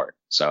him start.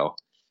 So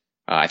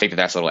I think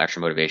that's a little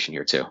extra motivation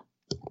here too.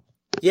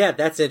 Yeah,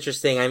 that's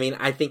interesting. I mean,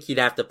 I think he'd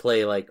have to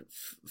play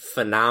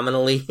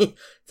phenomenally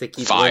to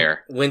keep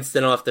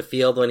Winston off the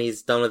field when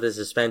he's done with his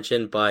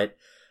suspension, but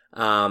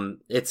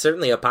it's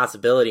certainly a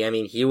possibility. I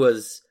mean, he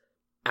was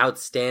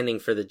outstanding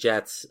for the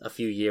Jets a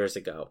few years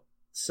ago.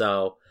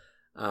 So,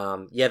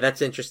 yeah,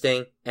 that's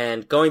interesting.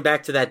 And going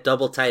back to that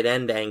double tight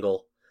end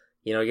angle,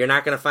 you're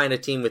not going to find a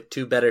team with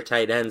 2 better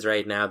tight ends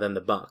right now than the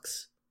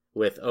Bucs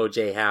with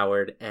O.J.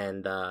 Howard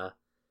and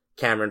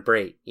Cameron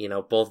Brate,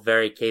 both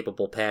very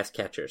capable pass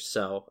catchers.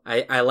 So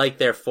I like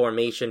their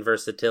formation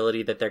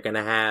versatility that they're going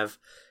to have.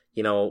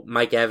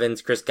 Mike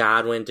Evans, Chris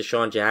Godwin,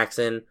 Deshaun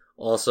Jackson,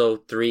 also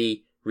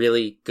 3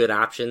 really good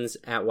options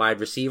at wide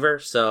receiver.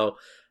 So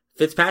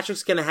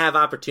Fitzpatrick's going to have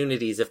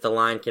opportunities if the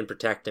line can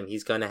protect him.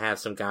 He's going to have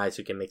some guys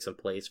who can make some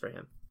plays for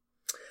him.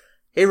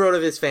 Hey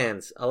RotoViz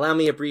fans, allow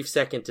me a brief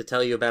second to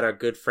tell you about our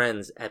good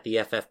friends at the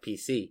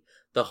FFPC,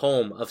 the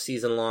home of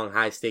season-long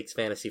high-stakes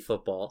fantasy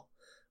football.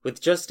 With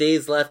just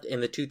days left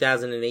in the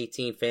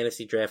 2018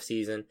 fantasy draft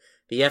season,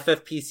 the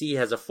FFPC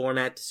has a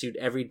format to suit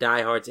every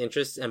diehard's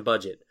interests and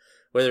budget.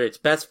 Whether it's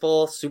best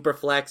ball,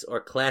 superflex, or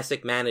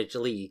classic managed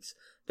leagues,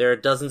 there are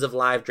dozens of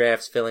live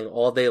drafts filling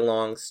all day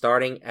long,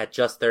 starting at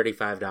just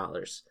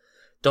 $35.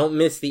 Don't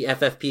miss the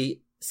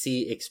FFPC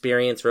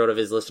experience,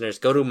 RotoViz listeners.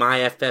 Go to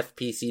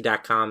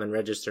myffpc.com and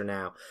register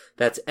now.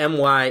 That's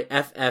myffpc.com,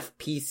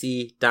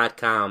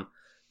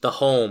 the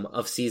home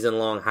of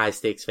season-long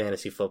high-stakes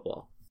fantasy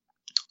football.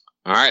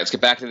 All right, let's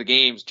get back to the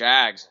games.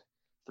 Jags,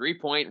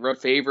 3-point road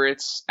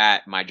favorites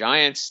at my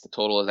Giants. The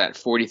total is at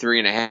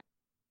 43.5.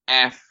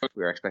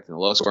 We are expecting a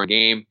low-scoring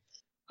game.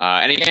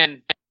 And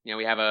again,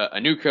 we have a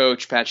new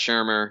coach, Pat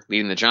Shurmur,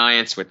 leading the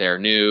Giants with their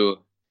new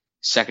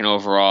 2nd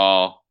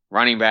overall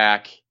running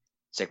back,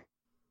 Saquon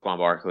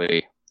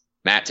Barkley.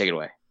 Matt, take it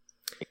away.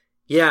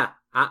 Yeah,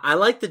 I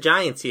like the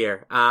Giants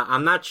here.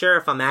 I'm not sure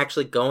if I'm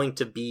actually going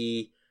to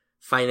be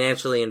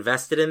financially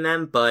invested in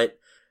them, but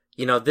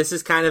this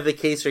is kind of the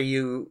case where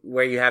you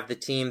have the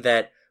team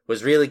that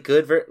was really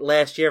good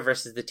last year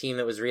versus the team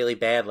that was really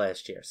bad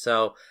last year.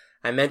 So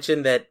I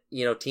mentioned that,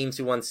 teams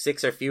who won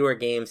 6 or fewer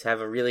games have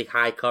a really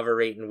high cover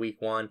rate in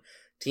week 1.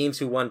 Teams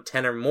who won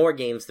 10 or more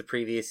games the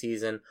previous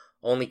season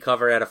only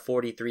cover at a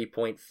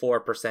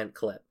 43.4%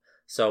 clip.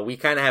 So we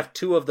kind of have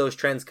 2 of those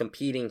trends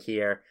competing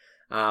here,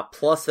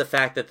 plus the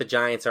fact that the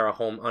Giants are a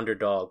home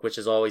underdog, which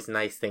is always a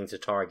nice thing to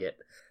target.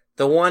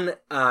 The one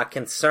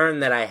concern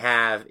that I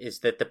have is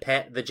that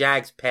the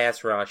Jags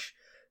pass rush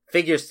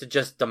figures to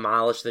just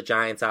demolish the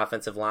Giants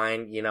offensive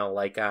line.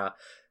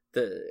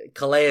 The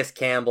Calais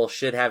Campbell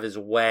should have his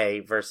way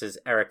versus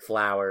Eric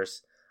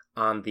Flowers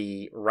on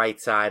the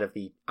right side of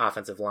the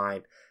offensive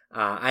line.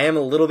 I am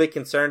a little bit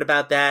concerned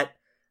about that,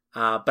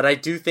 but I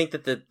do think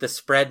that the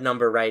spread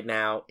number right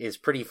now is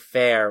pretty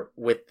fair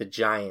with the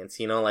Giants.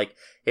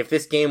 If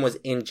this game was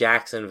in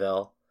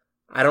Jacksonville,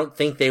 I don't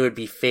think they would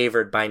be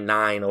favored by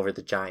 9 over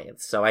the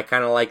Giants. So I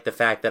kind of like the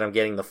fact that I'm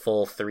getting the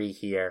full 3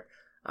 here,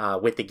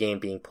 with the game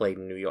being played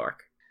in New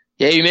York.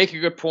 Yeah, you make a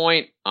good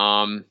point.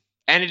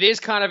 And it is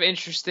kind of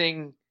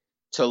interesting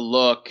to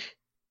look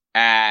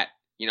at,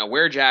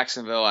 where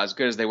Jacksonville, as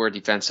good as they were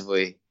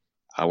defensively,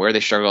 where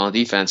they struggled on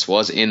defense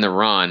was in the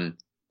run.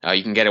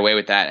 You can get away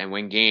with that and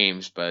win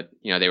games, but,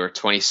 they were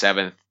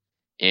 27th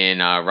in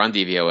run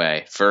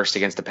DVOA, first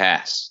against the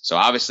pass. So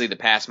obviously the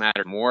pass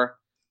mattered more.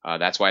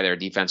 That's why their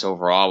defense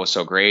overall was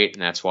so great,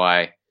 and that's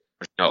why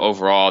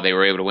overall they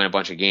were able to win a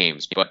bunch of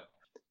games. But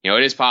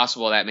it is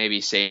possible that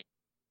maybe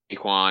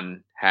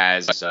Saquon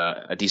has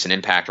a decent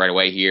impact right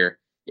away here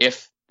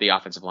if the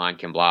offensive line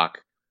can block.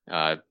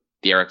 The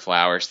Eric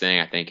Flowers thing,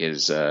 I think,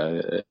 is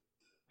a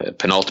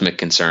penultimate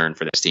concern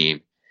for this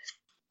team.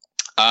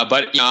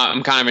 But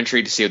I'm kind of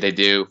intrigued to see what they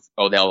do.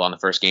 Odell on the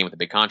first game with a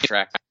big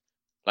contract.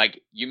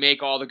 You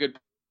make all the good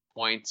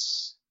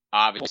points,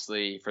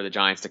 obviously, for the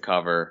Giants to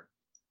cover.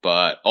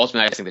 But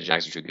ultimately, I think the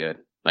Jags are too good.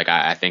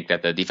 I think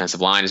that the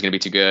defensive line is going to be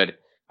too good.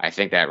 I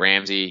think that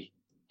Ramsey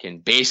can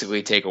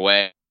basically take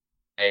away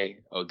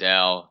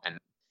Odell. And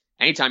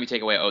anytime you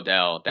take away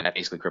Odell, that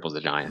basically cripples the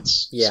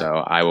Giants. Yeah. So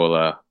I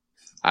will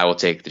I will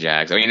take the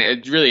Jags. I mean,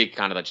 it's really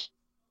kind of like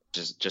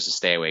just a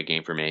stay away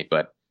game for me.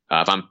 But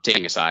if I'm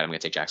taking a side, I'm going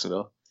to take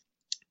Jacksonville.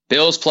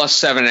 Bills plus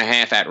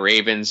 7.5 at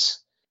Ravens.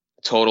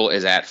 Total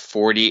is at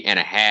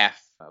 40.5.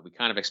 We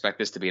kind of expect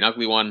this to be an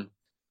ugly one.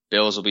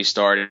 Bills will be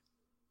starting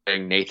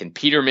Nathan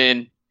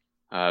Peterman.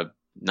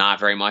 Not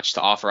very much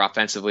to offer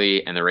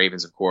offensively. And the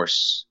Ravens, of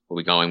course, will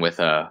be going with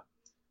a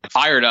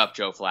fired up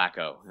Joe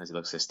Flacco as he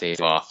looks to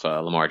stave off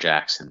Lamar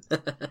Jackson.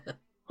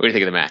 What do you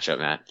think of the matchup,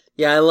 Matt?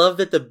 Yeah, I love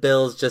that the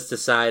Bills just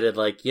decided,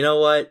 like, you know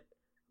what?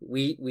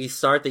 We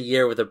start the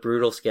year with a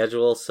brutal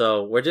schedule,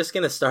 so we're just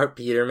going to start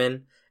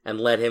Peterman and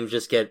let him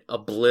just get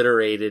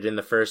obliterated in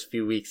the first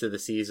few weeks of the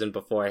season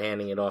before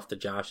handing it off to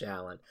Josh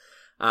Allen.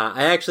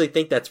 I actually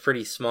think that's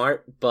pretty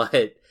smart,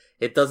 but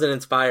it doesn't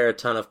inspire a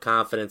ton of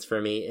confidence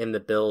for me in the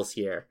Bills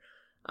here.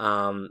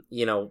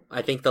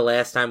 I think the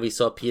last time we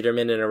saw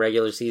Peterman in a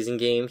regular season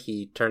game,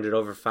 he turned it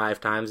over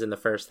 5 times in the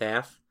first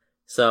half.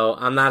 So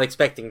I'm not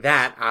expecting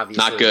that,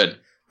 obviously. Not good.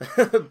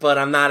 But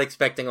I'm not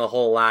expecting a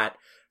whole lot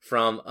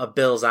from a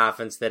Bills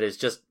offense that is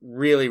just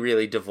really,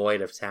 really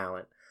devoid of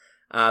talent.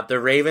 The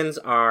Ravens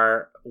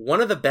are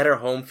one of the better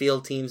home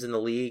field teams in the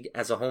league.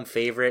 As a home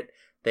favorite,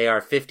 they are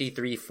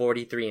 53,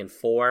 43, and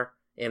 4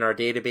 in our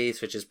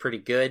database, which is pretty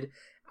good.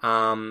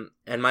 And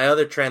my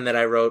other trend that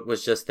I wrote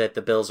was just that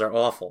the Bills are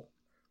awful.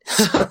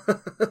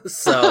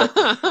 So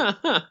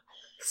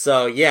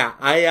yeah,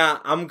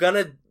 I'm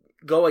gonna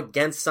go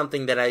against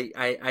something that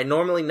I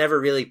normally never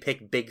really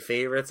pick big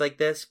favorites like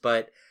this,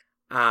 but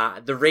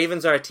the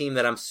Ravens are a team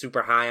that I'm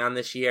super high on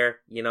this year.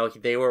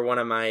 They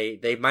were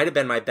they might have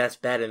been my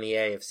best bet in the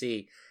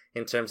AFC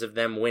in terms of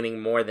them winning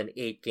more than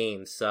 8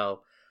 games.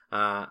 So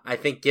I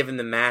think given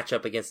the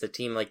matchup against a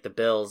team like the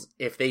Bills,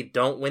 if they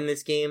don't win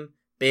this game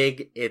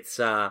big, it's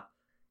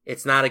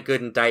not a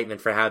good indictment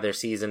for how their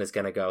season is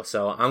going to go.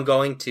 So I'm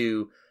going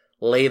to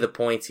lay the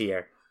points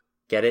here.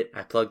 Get it?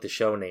 I plugged the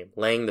show name,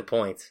 laying the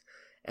points.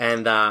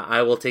 And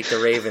I will take the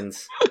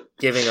Ravens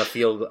giving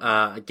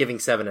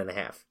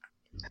 7.5.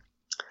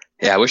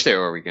 Yeah, I wish they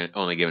were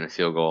only giving a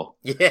field goal.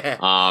 Yeah,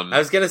 I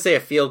was going to say a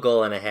field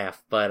goal and a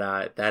half,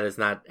 but that is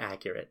not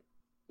accurate.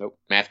 Nope,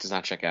 math does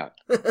not check out.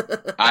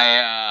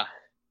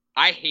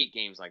 I hate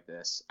games like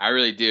this. I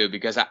really do,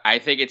 because I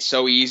think it's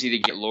so easy to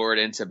get lured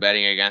into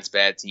betting against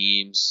bad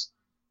teams,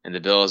 and the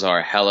Bills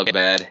are hella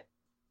bad.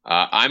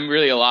 I'm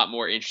really a lot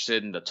more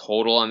interested in the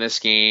total on this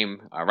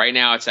game. Right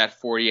now it's at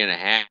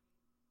 40.5.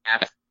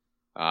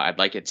 I'd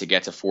like it to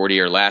get to 40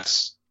 or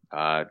less.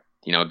 A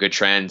good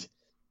trend.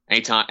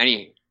 Anytime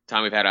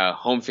we've had a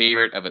home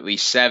favorite of at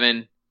least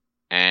 7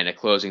 and a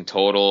closing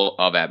total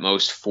of at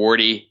most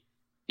 40,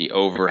 the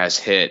over has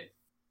hit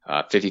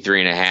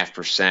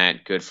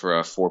 53.5%, good for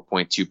a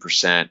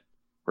 4.2%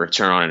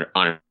 return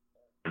on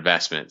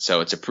investment.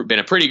 So it's been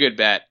a pretty good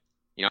bet.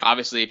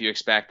 Obviously, if you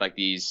expect like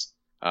these,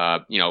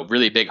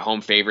 really big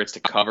home favorites to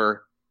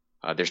cover,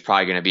 there's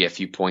probably going to be a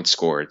few points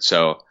scored.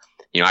 So,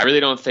 I really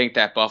don't think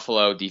that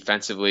Buffalo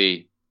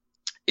defensively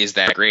is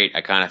that great.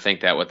 I kind of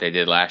think that what they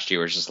did last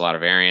year was just a lot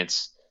of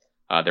variance.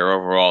 Their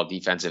overall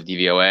defensive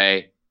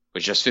DVOA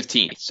was just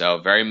 15th, so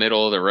very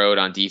middle of the road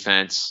on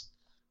defense.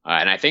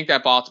 And I think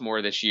that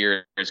Baltimore this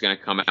year is going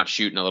to come out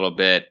shooting a little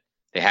bit.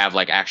 They have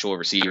like actual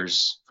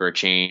receivers for a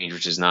change,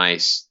 which is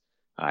nice.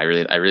 I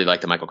really like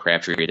the Michael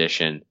Crabtree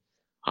addition.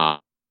 So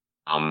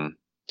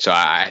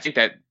I think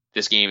that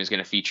this game is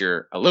going to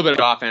feature a little bit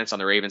of offense on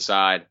the Ravens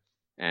side,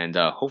 and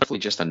hopefully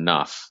just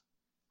enough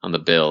on the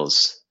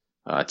Bills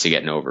to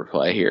get an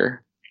overplay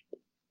here.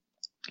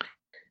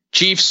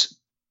 Chiefs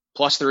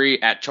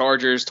 +3 at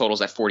Chargers,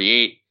 totals at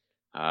 48.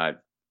 Not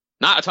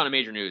a ton of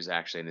major news,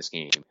 actually, in this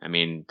game. I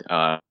mean,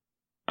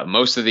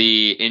 most of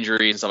the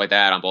injuries and stuff like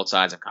that on both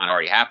sides have kind of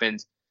already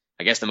happened.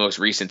 I guess the most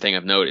recent thing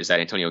of note is that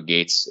Antonio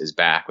Gates is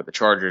back with the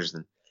Chargers,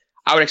 and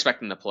I would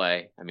expect him to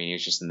play. I mean, he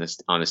was just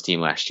on this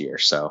team last year.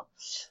 So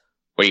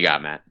what do you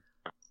got, Matt?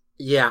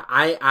 Yeah,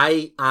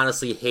 I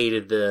honestly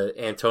hated the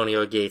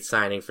Antonio Gates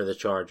signing for the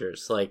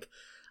Chargers. Like,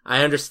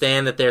 I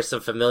understand that there's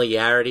some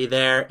familiarity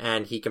there,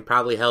 and he can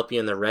probably help you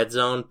in the red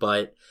zone,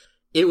 but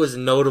it was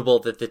notable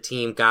that the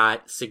team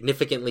got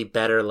significantly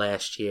better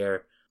last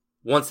year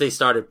once they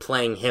started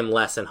playing him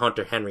less and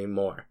Hunter Henry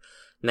more.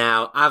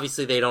 Now,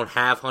 obviously they don't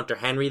have Hunter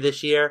Henry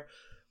this year,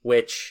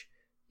 which,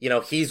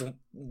 he's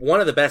one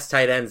of the best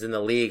tight ends in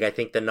the league, I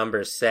think the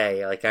numbers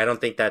say. Like, I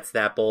don't think that's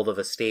that bold of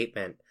a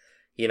statement.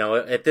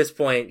 At this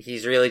point,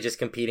 he's really just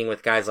competing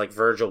with guys like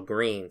Virgil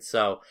Green.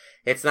 So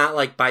it's not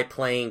like by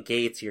playing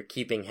Gates, you're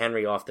keeping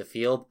Henry off the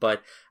field,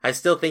 but I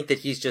still think that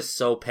he's just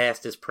so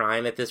past his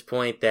prime at this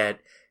point that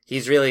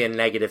he's really a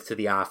negative to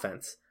the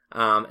offense.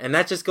 And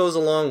that just goes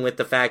along with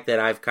the fact that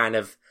I've kind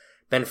of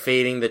been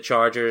fading the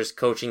Chargers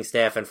coaching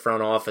staff and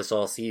front office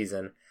all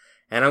season.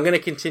 And I'm going to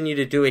continue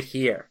to do it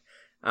here.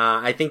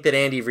 I think that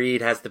Andy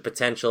Reid has the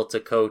potential to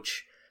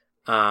coach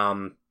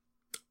Anthony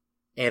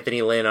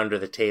Lynn under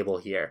the table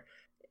here.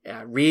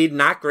 Reid,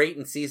 not great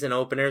in season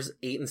openers,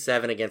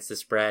 8-7 against the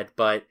spread,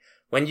 but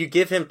when you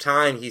give him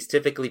time, he's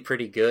typically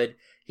pretty good.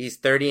 He's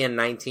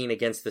 30-19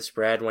 against the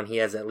spread when he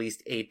has at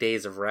least 8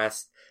 days of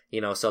rest.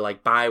 So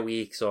like bye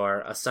weeks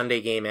or a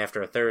Sunday game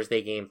after a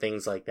Thursday game,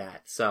 things like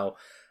that. So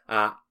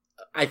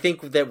I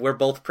think that we're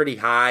both pretty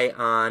high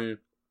on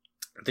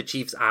the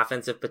Chiefs'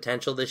 offensive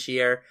potential this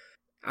year.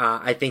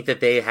 I think that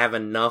they have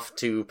enough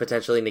to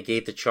potentially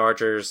negate the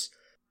Chargers'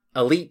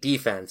 elite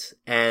defense.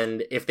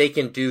 And if they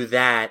can do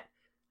that,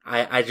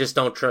 I just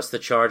don't trust the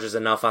Chargers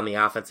enough on the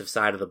offensive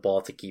side of the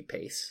ball to keep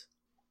pace.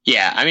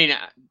 Yeah, I mean,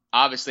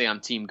 obviously I'm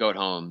Team Goat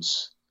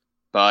Holmes,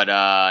 but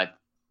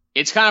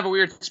it's kind of a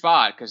weird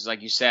spot because,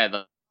 like you said,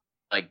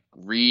 like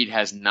Reed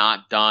has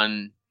not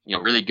done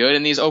really good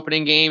in these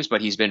opening games,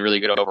 but he's been really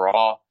good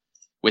overall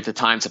with the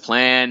time to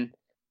plan.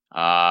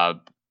 I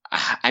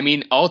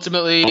mean,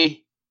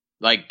 ultimately,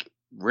 like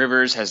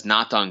Rivers has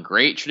not done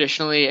great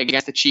traditionally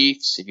against the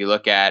Chiefs. If you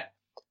look at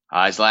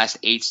his last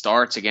 8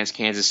 starts against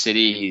Kansas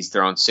City, he's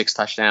thrown 6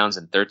 touchdowns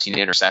and 13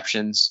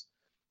 interceptions.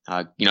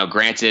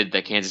 Granted,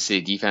 the Kansas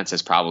City defense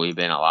has probably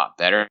been a lot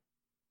better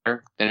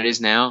than it is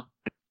now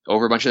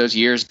over a bunch of those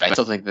years, but I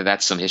still think that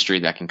that's some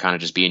history that can kind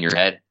of just be in your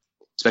head,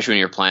 especially when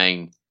you're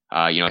playing,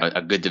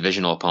 a good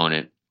divisional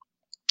opponent.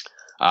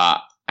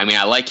 I mean,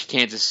 I like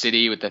Kansas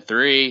City with the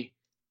 3,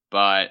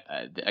 but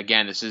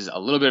again, this is a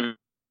little bit of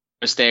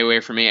a stay away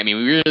from me. I mean,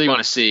 we really want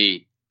to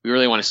see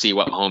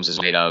what Mahomes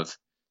is made of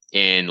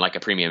in like a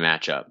premium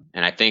matchup,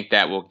 and I think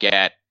that we'll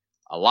get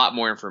a lot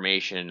more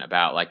information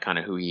about like kind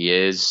of who he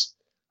is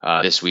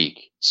this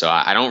week. So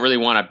I don't really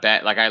want to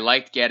bet. Like I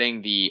liked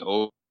getting the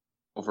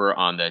over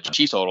on the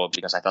Chiefs total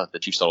because I thought the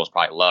Chiefs total was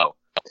probably low,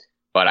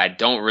 but I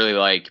don't really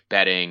like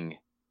betting.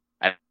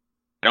 I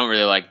don't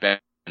really like betting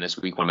this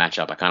week 1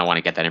 matchup. I kind of want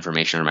to get that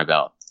information under my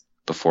belt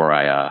before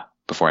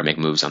I make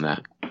moves on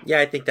that. Yeah,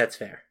 I think that's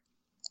fair.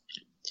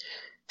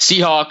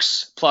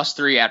 Seahawks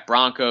 +3 at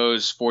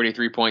Broncos,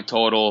 43-point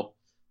total.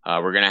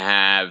 We're going to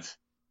have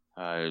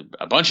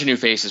a bunch of new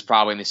faces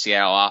probably in the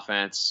Seattle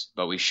offense,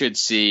 but we should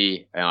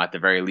see, at the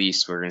very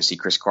least, we're going to see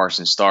Chris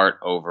Carson start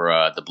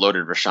over the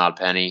bloated Rashad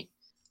Penny.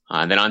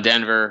 And then on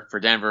for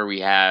Denver, we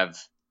have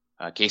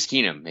Case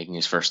Keenum making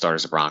his first start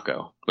as a Bronco.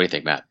 What do you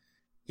think, Matt?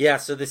 Yeah,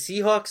 so the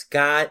Seahawks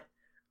got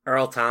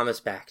Earl Thomas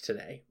back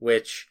today,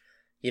 which,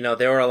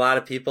 there were a lot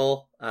of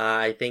people,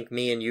 I think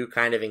me and you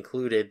kind of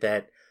included,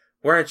 that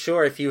weren't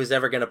sure if he was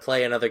ever going to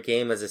play another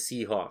game as a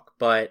Seahawk,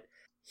 but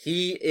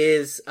he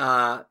is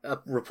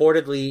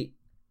reportedly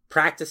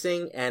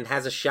practicing and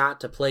has a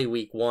shot to play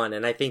week 1,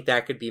 and I think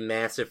that could be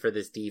massive for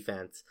this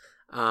defense.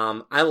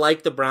 I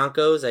like the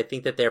Broncos. I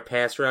think that their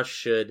pass rush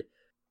should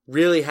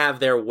really have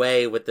their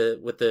way with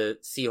the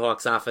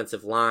Seahawks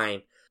offensive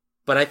line.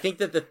 But I think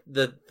that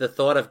the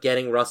thought of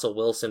getting Russell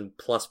Wilson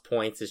plus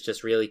points is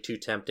just really too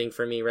tempting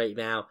for me right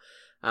now.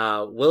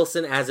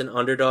 Wilson as an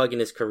underdog in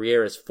his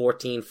career is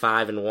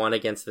 14-5-1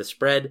 against the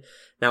spread.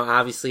 Now,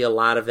 obviously, a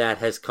lot of that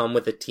has come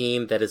with a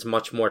team that is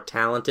much more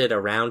talented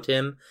around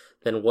him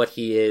than what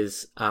he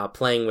is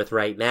playing with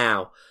right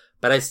now.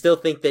 But I still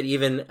think that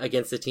even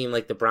against a team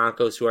like the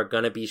Broncos, who are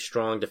going to be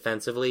strong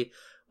defensively,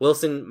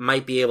 Wilson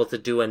might be able to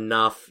do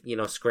enough,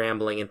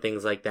 scrambling and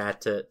things like that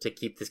to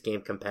keep this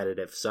game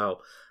competitive.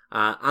 So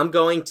I'm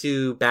going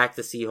to back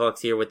the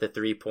Seahawks here with the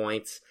 3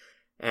 points.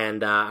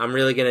 And I'm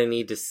really going to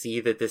need to see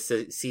that this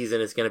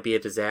season is going to be a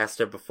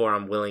disaster before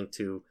I'm willing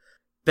to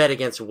bet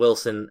against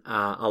Wilson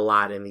a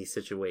lot in these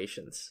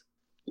situations.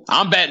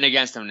 I'm betting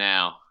against him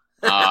now.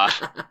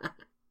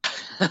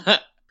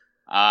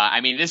 I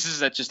mean, this is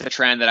just a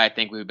trend that I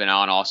think we've been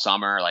on all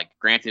summer. Like,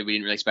 granted, we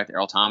didn't really expect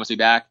Earl Thomas to be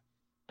back,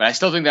 but I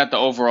still think that the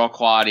overall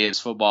quality of this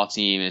football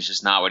team is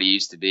just not what he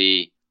used to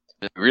be.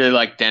 We really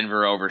liked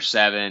Denver over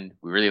 7.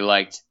 We really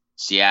liked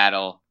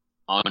Seattle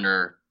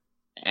under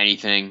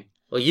anything.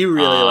 Well, you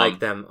really like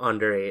them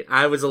under 8.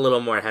 I was a little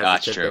more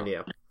hesitant than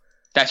you.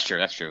 That's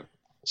true.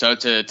 So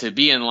to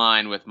be in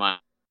line with my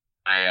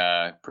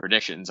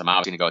predictions, I'm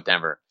obviously going to go with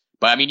Denver.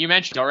 But, I mean, you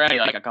mentioned already,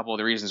 like, a couple of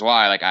the reasons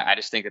why. Like, I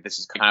just think that this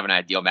is kind of an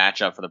ideal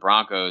matchup for the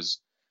Broncos.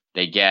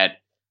 They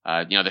get,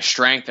 the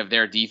strength of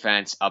their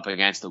defense up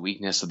against the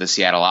weakness of the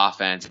Seattle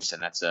offense,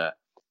 and that's a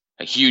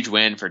huge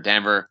win for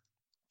Denver.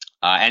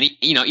 And,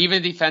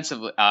 even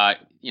defensively,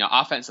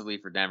 offensively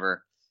for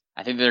Denver,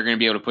 I think they're going to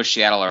be able to push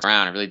Seattle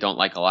around. I really don't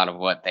like a lot of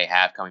what they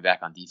have coming back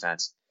on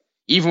defense.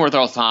 Even with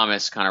Earl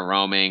Thomas kind of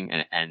roaming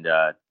and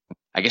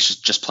I guess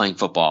just playing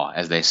football,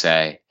 as they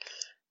say.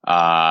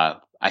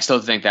 I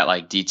still think that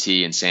like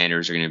DT and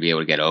Sanders are going to be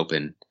able to get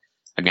open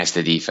against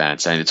the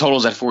defense. I mean, the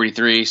total's at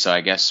 43, so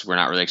I guess we're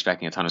not really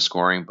expecting a ton of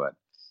scoring, but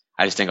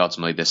I just think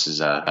ultimately this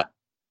is a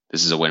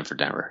win for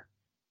Denver.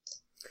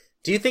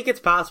 Do you think it's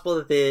possible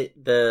that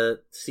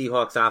the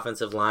Seahawks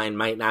offensive line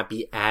might not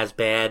be as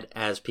bad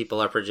as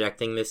people are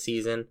projecting this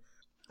season?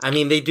 I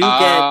mean, they do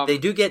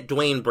get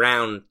Dwayne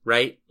Brown,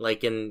 right?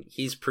 Like, and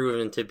he's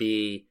proven to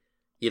be,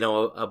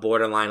 a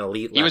borderline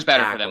elite. He was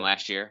better for them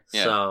last year.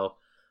 Yeah. So,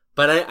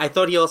 but I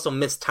thought he also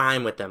missed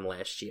time with them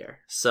last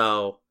year.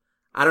 So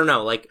I don't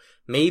know. Like,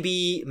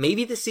 maybe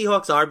the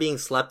Seahawks are being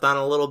slept on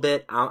a little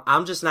bit.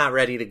 I'm just not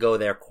ready to go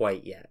there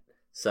quite yet.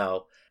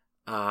 So,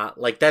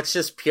 Like, that's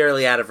just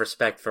purely out of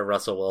respect for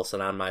Russell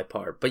Wilson on my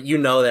part. But you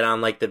know that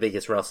I'm like the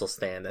biggest Russell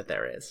stan that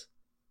there is.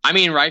 I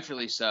mean,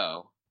 rightfully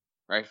so.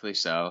 Rightfully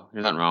so.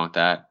 There's nothing wrong with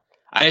that.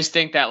 I just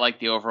think that like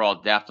the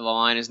overall depth of the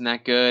line isn't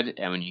that good,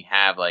 and when you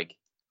have like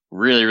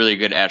really, really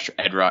good edge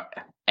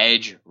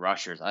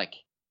rushers, I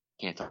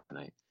can't talk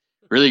tonight.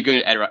 Really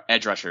good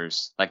edge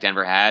rushers like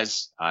Denver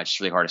has. It's just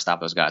really hard to stop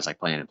those guys like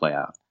play in and play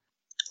out.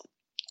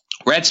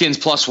 Redskins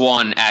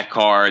 +1 at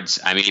Cards.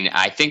 I mean,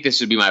 I think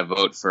this would be my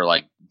vote for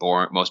like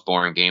most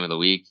boring game of the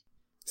week.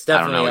 It's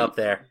definitely up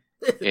there.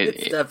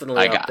 It's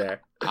definitely up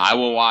there. I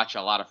will watch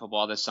a lot of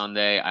football this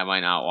Sunday. I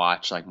might not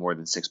watch like more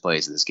than 6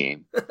 plays of this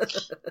game.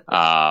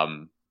 I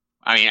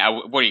mean,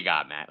 what do you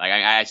got, Matt? Like,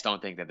 I just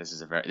don't think that this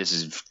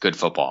is good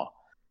football.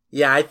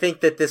 Yeah, I think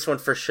that this one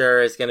for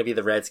sure is going to be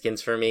the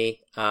Redskins for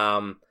me.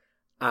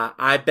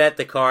 I bet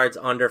the Cards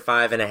under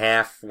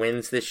 5.5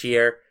 wins this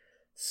year.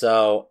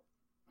 So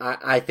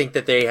I think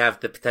that they have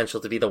the potential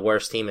to be the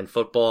worst team in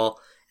football.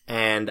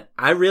 And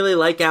I really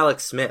like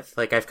Alex Smith.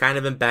 Like, I've kind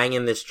of been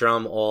banging this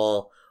drum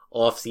all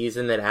off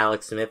season that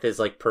Alex Smith is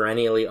like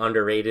perennially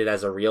underrated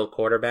as a real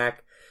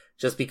quarterback.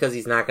 Just because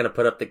he's not going to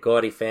put up the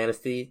gaudy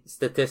fantasy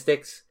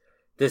statistics,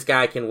 this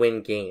guy can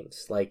win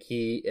games. Like,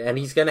 he's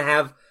going to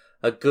have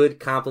a good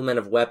complement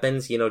of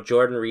weapons. You know,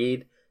 Jordan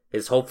Reed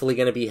is hopefully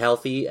going to be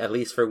healthy, at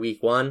least for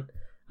week 1.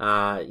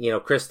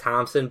 Chris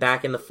Thompson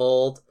back in the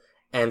fold,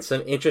 and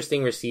some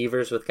interesting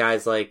receivers with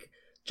guys like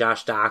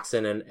Josh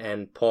Doxson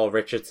and Paul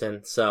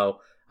Richardson. So,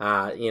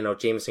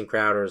 Jamison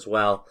Crowder as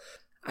well.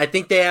 I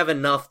think they have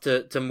enough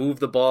to move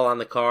the ball on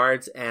the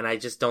Cards, and I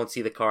just don't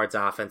see the Cards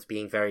offense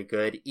being very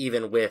good,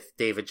 even with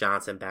David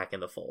Johnson back in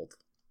the fold.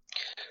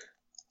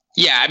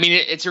 Yeah, I mean,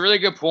 it's a really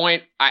good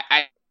point.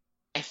 I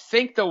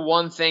think the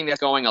one thing that's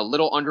going a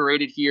little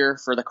underrated here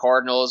for the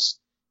Cardinals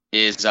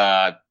is,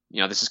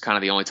 this is kind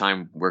of the only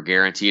time we're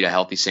guaranteed a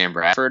healthy Sam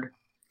Bradford.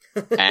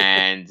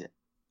 And,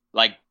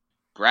 like,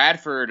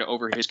 Bradford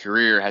over his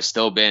career has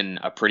still been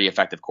a pretty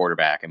effective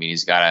quarterback. I mean,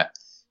 he's got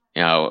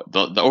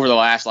over the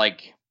last,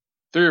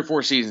 3 or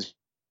 4 seasons,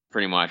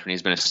 pretty much, when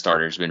he's been a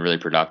starter, he's been really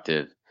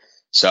productive.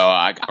 So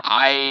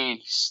I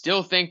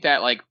still think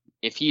that,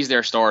 if he's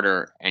their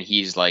starter and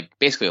he's,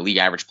 basically a league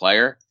average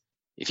player,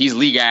 if he's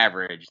league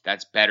average,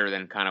 that's better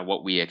than kind of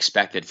what we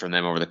expected from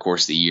them over the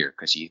course of the year.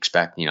 Because you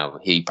expect,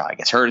 he probably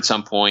gets hurt at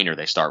some point, or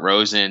they start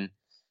Rosen,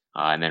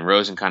 and then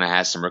Rosen kind of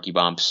has some rookie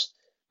bumps.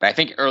 But I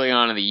think early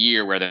on in the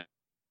year where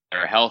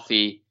they're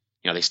healthy,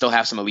 they still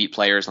have some elite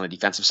players on the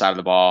defensive side of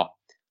the ball.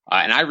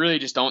 And I really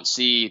just don't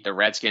see the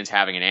Redskins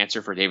having an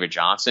answer for David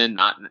Johnson,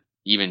 not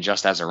even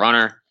just as a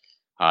runner.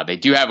 They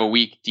do have a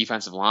weak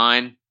defensive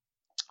line,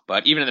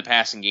 but even in the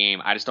passing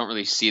game, I just don't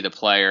really see the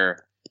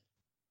player,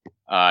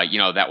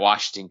 that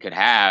Washington could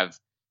have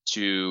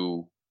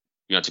to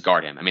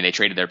guard him. I mean, they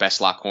traded their best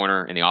slot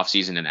corner in the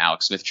offseason in the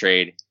Alex Smith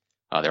trade.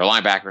 Their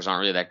linebackers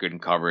aren't really that good in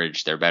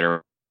coverage. Their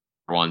better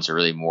ones are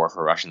really more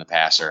for rushing the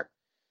passer.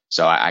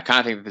 So I kind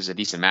of think that this is a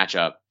decent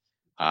matchup.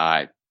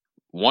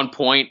 1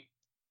 point.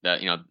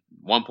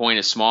 1 point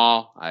is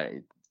small.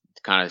 It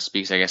kind of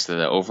speaks, I guess, to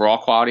the overall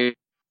quality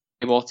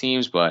of both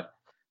teams, but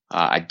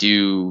I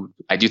do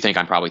think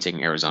I'm probably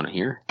taking Arizona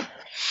here.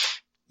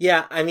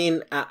 Yeah, I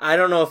mean, I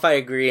don't know if I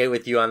agree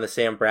with you on the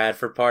Sam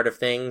Bradford part of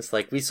things.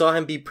 Like, we saw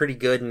him be pretty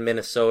good in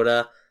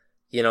Minnesota,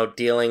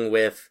 dealing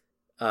with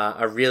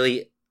a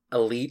really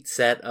elite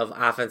set of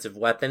offensive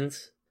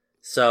weapons.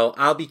 So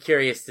I'll be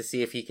curious to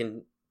see if he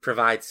can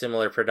provide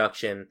similar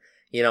production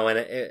in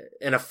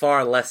a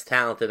far less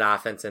talented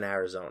offense in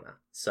Arizona.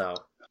 So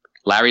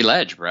Larry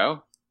Ledge,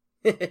 bro.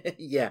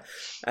 Yeah.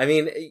 I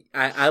mean,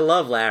 I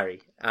love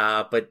Larry,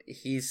 but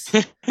he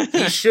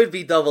should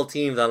be double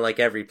teamed on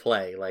every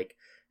play.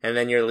 And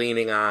then you're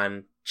leaning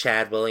on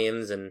Chad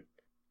Williams and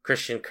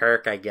Christian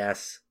Kirk, I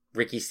guess.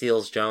 Ricky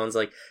Seals-Jones.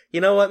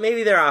 You know what?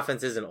 Maybe their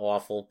offense isn't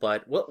awful,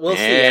 but we'll see.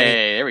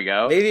 Hey, there we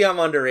go. Maybe I'm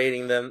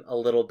underrating them a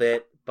little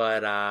bit,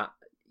 but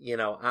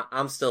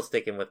I'm still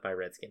sticking with my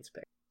Redskins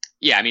pick.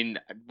 Yeah, I mean,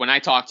 when I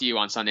talk to you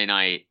on Sunday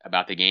night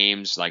about the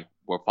games,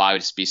 we'll probably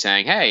just be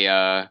saying, hey,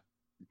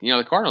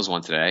 the Cardinals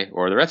won today,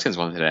 or the Redskins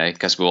won today,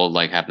 because we'll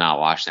have not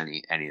watched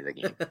any of the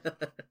game.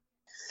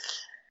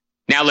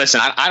 Now,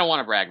 listen, I don't want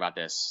to brag about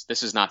this.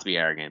 This is not to be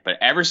arrogant, but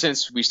ever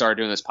since we started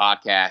doing this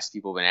podcast,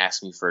 people have been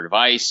asking me for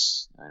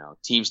advice,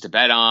 teams to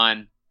bet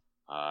on,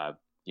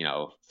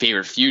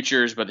 favorite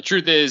futures. But the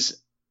truth is,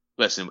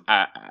 listen,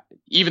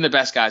 even the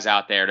best guys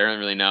out there, they don't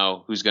really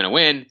know who's going to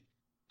win.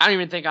 I don't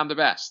even think I'm the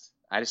best.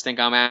 I just think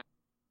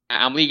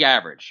I'm league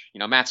average.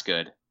 Matt's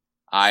good.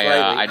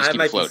 I just keep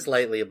might floating. Be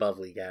slightly above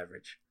league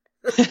average.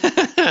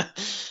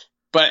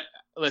 But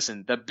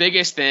listen, the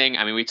biggest thing,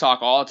 I mean, we talk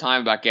all the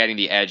time about getting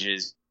the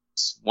edges.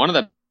 One of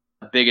the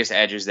biggest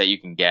edges that you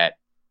can get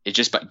is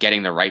just by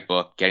getting the right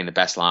book, getting the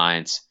best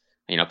lines,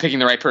 picking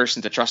the right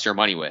person to trust your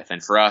money with.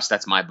 And for us,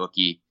 that's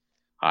MyBookie.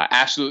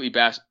 Absolutely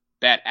best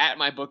bet at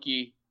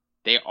MyBookie.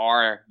 They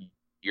are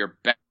your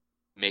best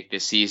make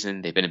this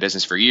season. They've been in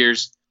business for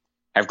years.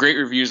 Have great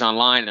reviews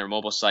online, and their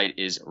mobile site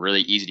is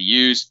really easy to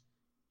use.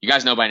 you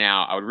guys know by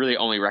now, I would really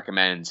only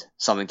recommend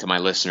something to my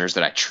listeners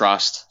that I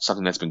trust,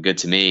 something that's been good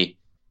to me.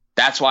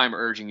 That's why I'm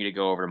urging you to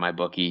go over to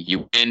MyBookie.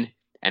 You win,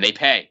 and they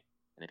pay.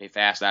 And they pay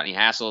fast without any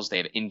hassles. They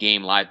have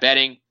in-game live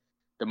betting,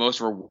 the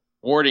most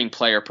rewarding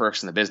player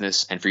perks in the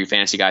business. And for you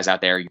fantasy guys out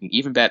there, you can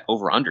even bet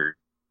over-unders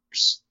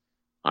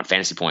on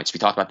fantasy points. We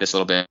talked about this a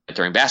little bit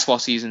during basketball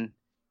season.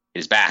 It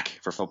is back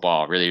for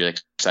football. Really, really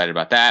excited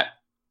about that.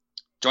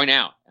 Join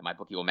now, and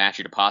MyBookie will match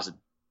your deposit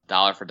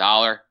dollar for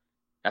dollar.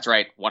 That's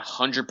right,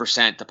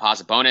 100%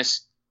 deposit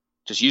bonus.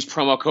 Just use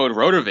promo code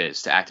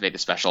ROTOVIZ to activate the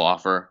special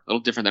offer. A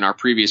little different than our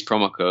previous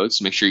promo codes,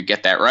 so make sure you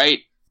get that right.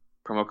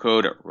 Promo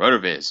code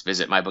ROTOVIZ.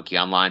 Visit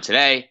MyBookie online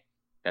today.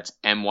 That's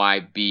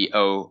MyBookie.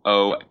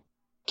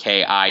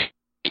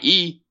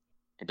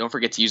 And don't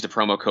forget to use the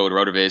promo code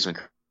ROTOVIZ when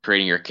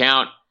creating your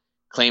account.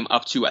 Claim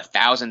up to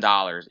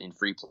 $1,000 in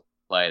free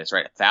play. That's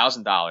right,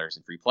 $1,000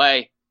 in free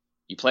play.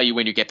 You play, you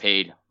win, you get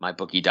paid.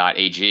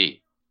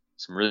 MyBookie.ag.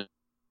 Some really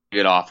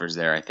good offers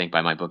there, I think,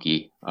 by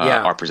MyBookie,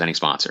 our presenting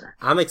sponsor.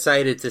 I'm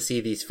excited to see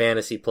these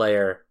fantasy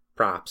player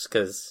props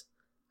because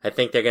I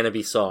think they're going to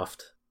be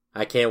soft.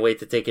 I can't wait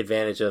to take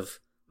advantage of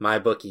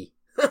MyBookie.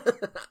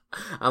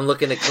 I'm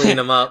looking to clean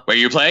them up. Where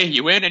you play,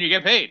 you win, and you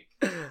get paid.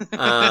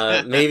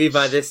 Maybe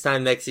by this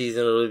time next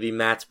season, it'll be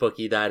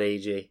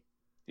matchbookie.ag.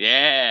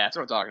 Yeah, that's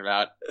what I'm talking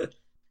about.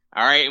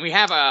 All right, and we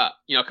have a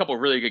couple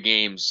of really good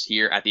games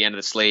here at the end of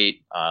the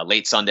slate,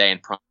 late Sunday and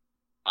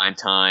prime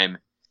time.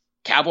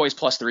 Cowboys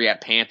 +3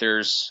 at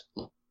Panthers.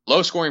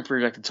 Low scoring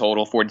projected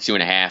total,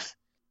 42.5.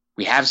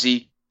 We have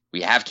Zeke.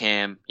 We have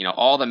Cam.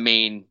 All the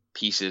main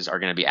pieces are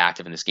going to be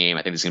active in this game.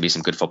 I think there's going to be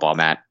some good football,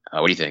 Matt.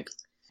 What do you think?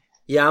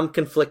 Yeah, I'm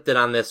conflicted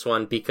on this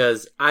one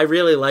because I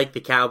really like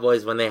the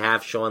Cowboys when they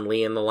have Sean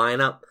Lee in the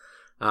lineup.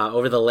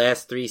 Over the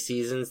last 3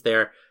 seasons,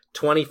 they're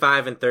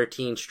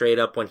 25-13 straight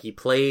up when he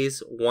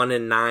plays,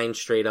 1-9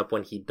 straight up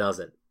when he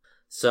doesn't.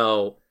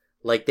 So,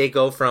 they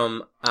go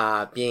from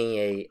being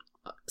a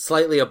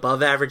slightly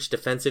above average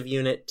defensive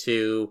unit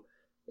to,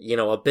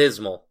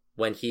 abysmal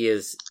when he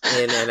is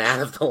in and out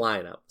of the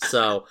lineup.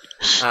 So,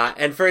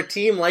 and for a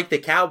team like the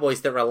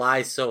Cowboys that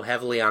relies so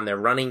heavily on their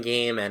running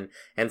game and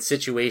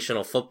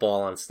situational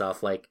football and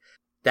stuff,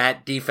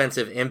 that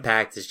defensive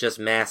impact is just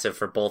massive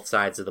for both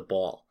sides of the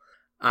ball.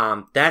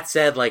 That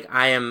said,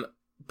 I am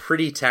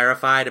pretty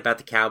terrified about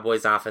the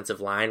Cowboys offensive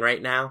line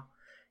right now.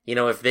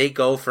 If they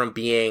go from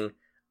being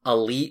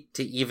elite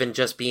to even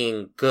just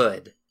being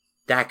good,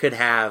 that could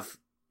have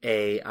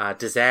a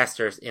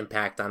disastrous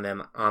impact on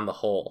them on the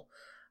whole.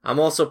 I'm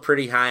also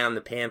pretty high on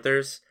the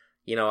Panthers.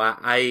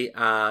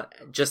 I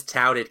just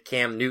touted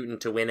Cam Newton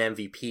to win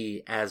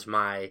MVP as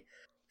my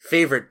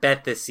favorite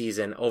bet this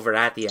season over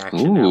at the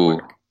Action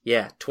Network.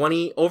 Yeah,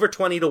 over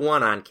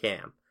 20-1 on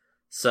Cam.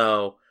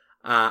 So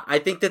I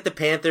think that the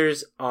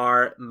Panthers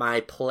are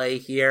my play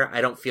here.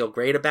 I don't feel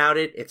great about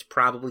it. It's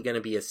probably going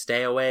to be a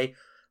stay away,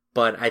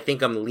 but I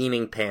think I'm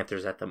leaning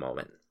Panthers at the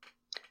moment.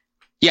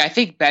 Yeah, I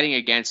think betting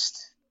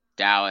against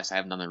Dallas, I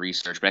haven't done the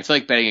research, but I feel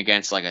like betting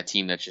against a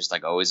team that's just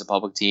always a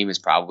public team is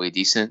probably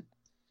decent.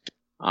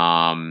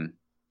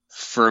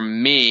 For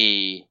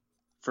me,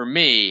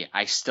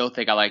 I still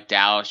think I like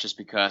Dallas just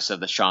because of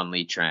the Sean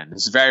Lee trend.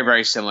 It's very,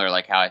 very similar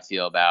how I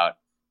feel about,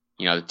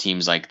 the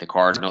teams like the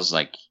Cardinals.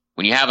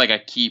 When you have a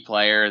key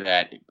player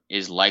that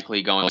is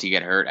likely going to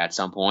get hurt at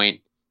some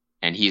point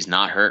and he's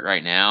not hurt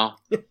right now,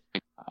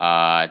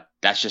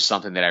 that's just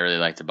something that I really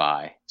like to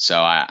buy. So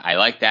I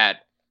like that.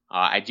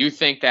 I do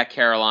think that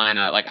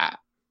Carolina,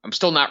 I'm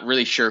still not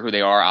really sure who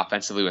they are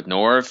offensively with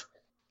Norv.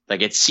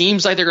 It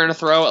seems like they're going to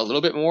throw a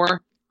little bit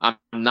more. I'm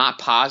not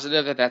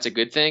positive that that's a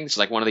good thing. It's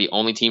one of the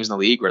only teams in the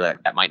league where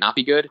that might not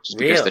be good, just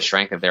because the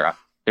strength of their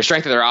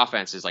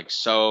offense is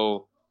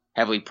so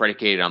heavily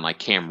predicated on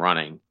Cam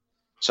running.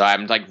 So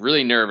I'm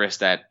really nervous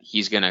that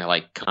he's going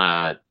to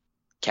kind of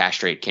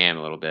castrate Cam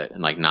a little bit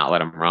and not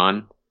let him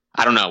run.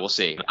 I don't know. We'll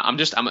see. I'm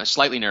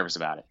slightly nervous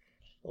about it.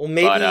 Well,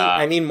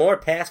 maybe, more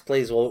pass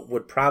plays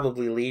would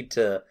probably lead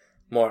to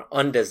more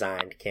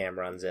undesigned Cam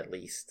runs, at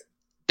least.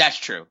 That's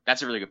true.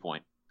 That's a really good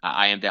point.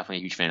 I am definitely a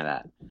huge fan of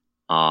that.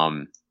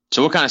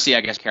 So we'll kind of see, I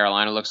guess,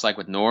 Carolina looks like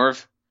with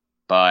Norv,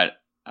 but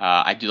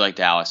I do like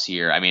Dallas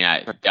here.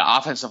 The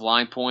offensive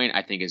line point,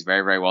 I think, is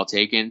very, very well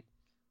taken.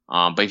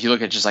 But if you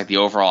look at just the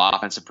overall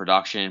offensive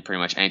production, pretty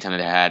much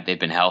anytime they've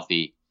been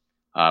healthy,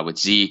 with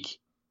Zeke,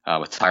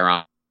 with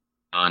Tyron,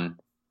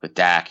 with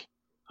Dak,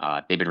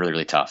 they've been really,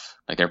 really tough.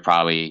 They're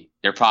probably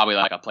a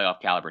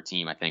playoff caliber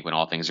team, I think, when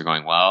all things are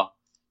going well.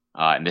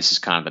 And this is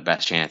kind of the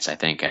best chance, I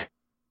think,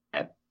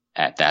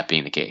 at that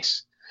being the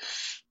case.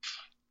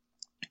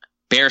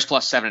 Bears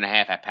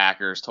 +7.5 at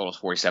Packers, totals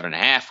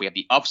 47.5. We have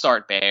the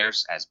upstart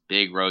Bears as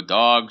big road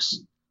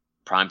dogs.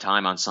 Prime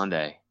time on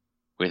Sunday.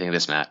 What do you think of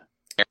this, Matt?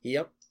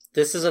 Yep.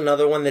 This is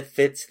another one that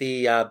fits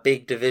the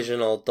big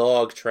divisional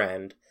dog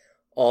trend,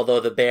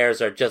 although the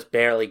Bears are just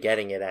barely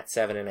getting it at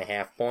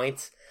 7.5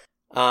 points.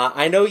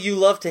 I know you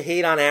love to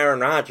hate on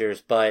Aaron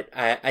Rodgers, but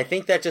I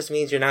think that just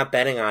means you're not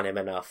betting on him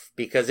enough.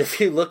 Because if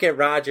you look at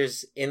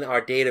Rodgers in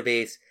our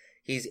database,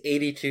 he's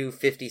 82,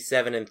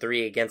 57, and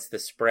 3 against the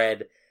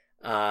spread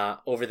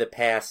over the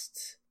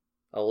past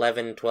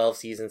 11, 12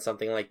 seasons,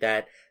 something like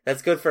that.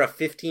 That's good for a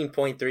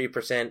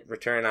 15.3%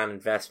 return on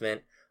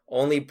investment.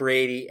 Only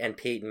Brady and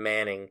Peyton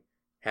Manning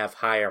have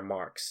higher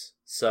marks.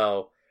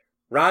 So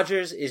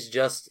Rodgers is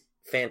just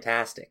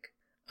fantastic.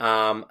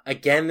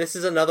 Again, this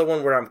is another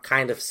one where I'm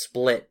kind of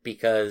split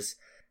because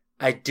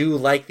I do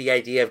like the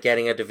idea of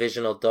getting a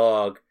divisional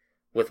dog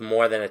with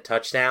more than a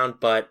touchdown,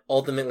 but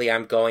ultimately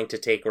I'm going to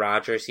take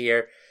Rodgers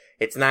here.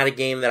 It's not a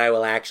game that I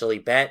will actually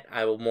bet.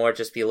 I will more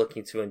just be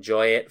looking to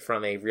enjoy it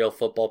from a real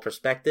football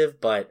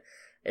perspective, but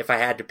if I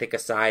had to pick a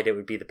side, it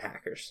would be the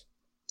Packers.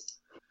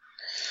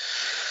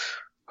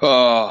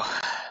 Oh,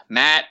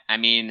 Matt, I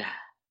mean,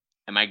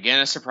 am I going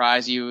to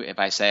surprise you if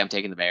I say I'm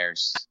taking the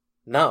Bears?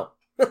 No.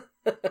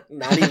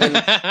 not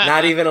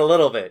even a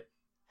little bit.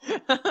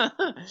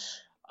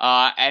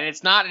 And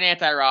it's not an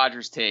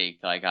anti-Rodgers take.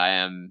 Like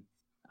I'm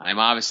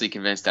obviously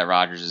convinced that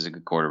Rodgers is a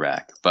good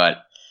quarterback, but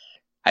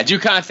I do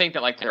kind of think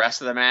that like the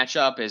rest of the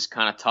matchup is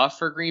kind of tough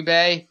for Green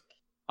Bay.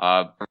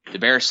 The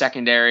Bears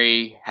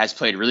secondary has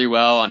played really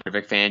well under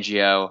Vic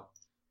Fangio.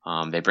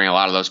 They bring a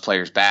lot of those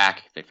players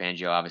back. Vic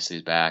Fangio obviously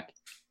is back.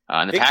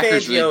 And the Vic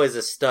Packers Fangio is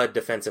a stud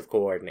defensive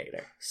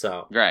coordinator,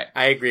 so right.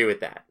 I agree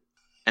with that.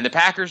 And the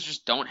Packers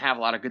just don't have a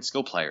lot of good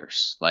skill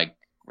players. Like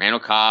Randall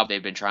Cobb,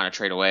 they've been trying to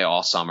trade away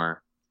all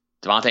summer.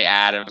 Devontae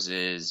Adams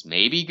is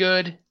maybe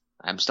good.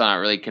 I'm still not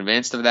really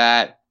convinced of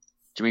that.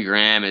 Jimmy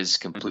Graham is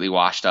completely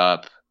washed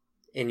up.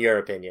 In your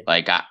opinion?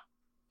 Like,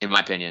 in my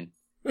opinion.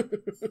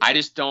 I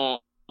just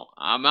don't –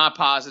 I'm not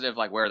positive,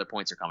 like, where the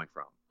points are coming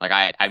from. Like,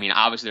 I mean,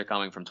 obviously they're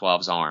coming from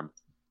 12's arm.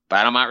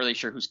 But I'm not really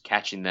sure who's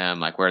catching them,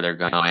 like, where they're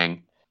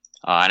going.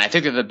 And I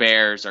think that the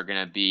Bears are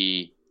going to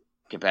be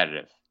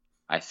competitive.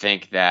 I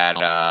think that,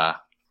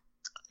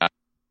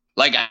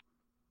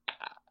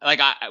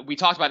 we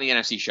talked about in the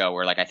NFC show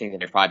where, like, I think that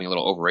they're probably being a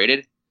little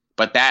overrated.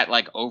 But that,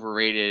 like,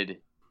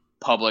 overrated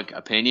public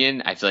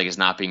opinion, I feel like is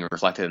not being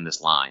reflected in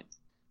this line.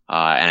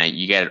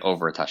 You get it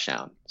over a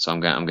touchdown. So I'm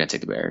gonna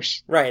take the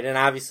Bears. Right, and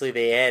obviously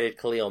they added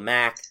Khalil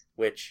Mack,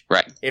 which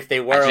if they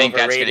were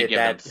overrated,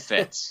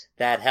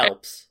 that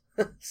helps.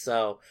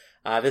 So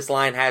this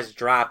line has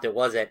dropped. It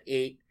was at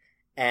 8.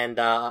 And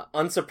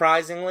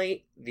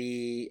unsurprisingly,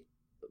 the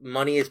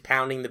money is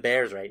pounding the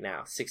Bears right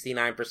now.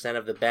 69%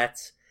 of the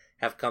bets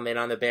have come in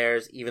on the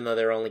Bears, even though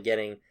they're only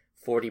getting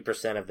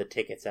 40% of the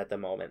tickets at the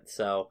moment.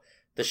 So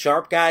the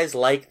sharp guys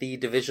like the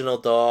divisional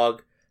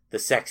dog, the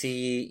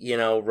sexy,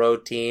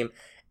 road team.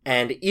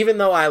 And even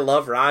though I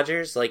love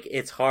Rodgers, like,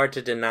 it's hard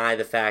to deny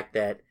the fact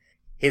that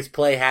his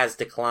play has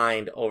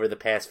declined over the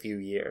past few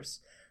years.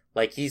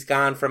 Like, he's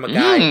gone from a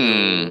guy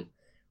who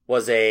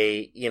was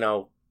a,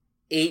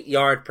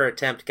 8-yard per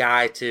attempt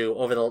guy to,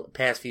 over the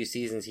past few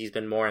seasons, he's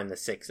been more in the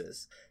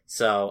 6s.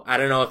 So I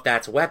don't know if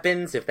that's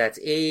weapons, if that's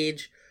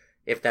age,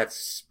 if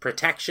that's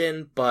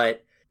protection,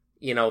 but,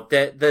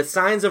 the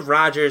signs of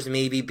Rodgers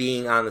maybe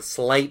being on the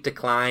slight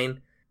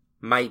decline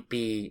might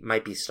be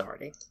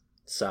starting.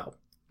 So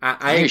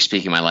I you're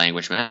speaking my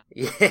language, man.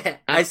 Yeah,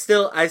 I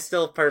still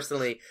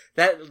personally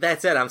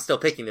that said, I'm still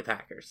picking the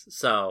Packers.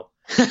 So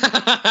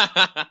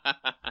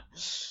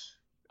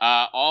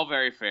all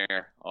very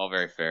fair.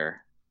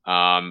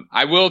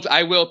 I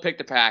will pick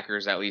the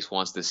Packers at least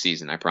once this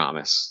season, I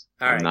promise.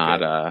 All right.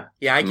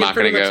 I can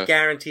pretty much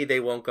guarantee they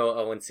won't go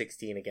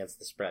 0-16 against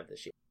the spread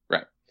this year.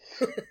 Right.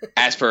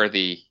 As per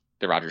the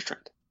Rodgers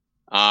trend.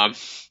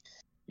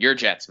 Your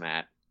Jets,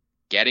 Matt,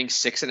 getting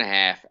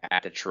 6.5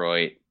 at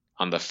Detroit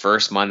on the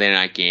first Monday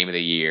night game of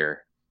the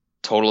year.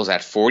 Totals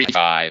at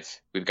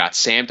 45. We've got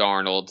Sam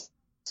Darnold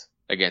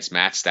against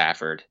Matt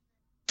Stafford.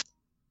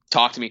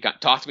 Talk to me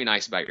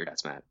nice about your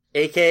Jets, Matt.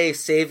 AKA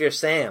Savior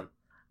Sam.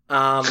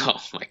 Oh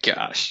my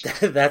gosh.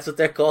 That's what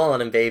they're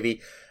calling him,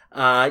 baby.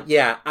 I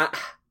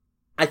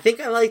think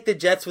I like the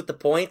Jets with the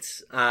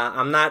points.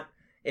 I'm not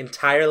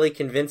entirely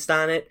convinced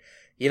on it.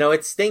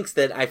 It stinks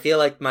that I feel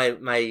like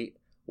my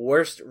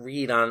worst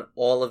read on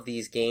all of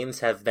these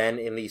games have been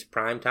in these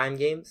primetime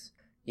games,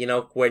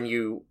 when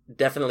you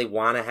definitely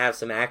want to have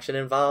some action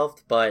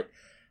involved, but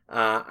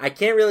I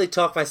can't really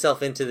talk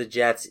myself into the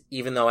Jets,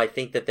 even though I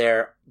think that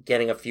they're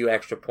getting a few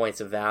extra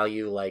points of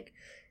value. Like,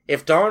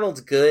 if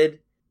Darnold's good,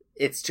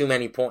 it's too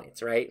many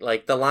points, right?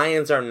 Like, the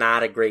Lions are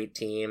not a great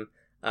team.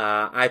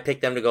 I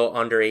picked them to go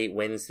under 8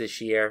 wins this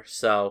year,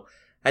 so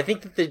I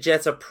think that the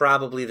Jets are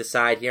probably the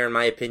side here, in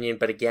my opinion,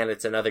 but again,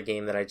 it's another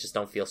game that I just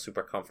don't feel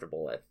super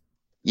comfortable with.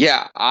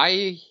 Yeah,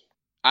 I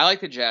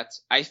like the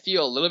Jets. I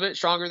feel a little bit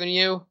stronger than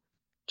you,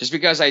 just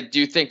because I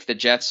do think the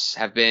Jets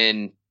have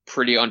been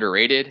pretty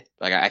underrated.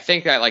 Like, I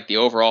think that, like, the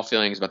overall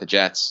feelings about the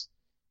Jets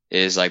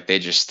is, like, they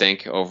just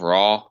stink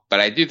overall. But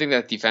I do think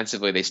that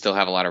defensively they still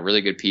have a lot of really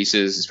good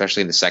pieces,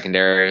 especially in the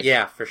secondary.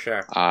 Yeah, for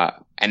sure.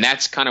 And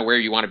that's kind of where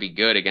you want to be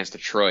good against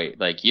Detroit.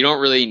 Like, you don't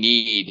really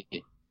need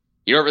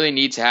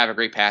to have a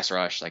great pass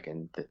rush. Like,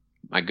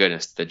 my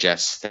goodness, the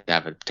Jets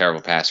have a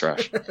terrible pass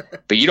rush.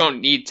 But you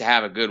don't need to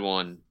have a good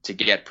one to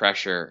get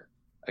pressure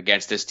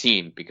against this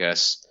team,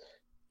 because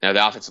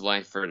the offensive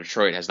line for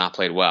Detroit has not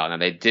played well. Now,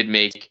 they did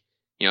make,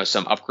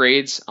 some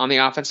upgrades on the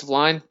offensive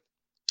line.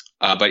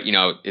 But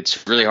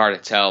it's really hard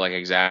to tell like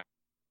exactly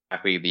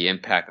the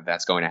impact that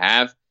that's going to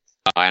have.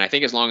 And I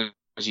think as long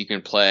as you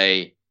can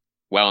play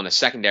well in the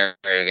secondary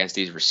against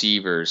these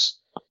receivers,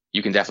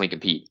 you can definitely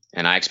compete.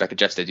 And I expect the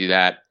Jets to do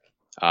that.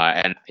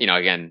 And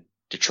again,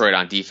 Detroit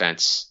on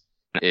defense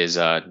is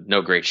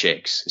no great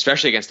shakes,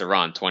 especially against the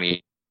run,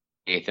 28th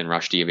in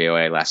rush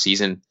DVOA last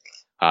season.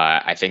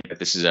 I think that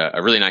this is a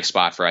really nice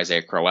spot for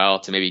Isaiah Crowell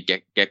to maybe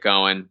get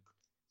going.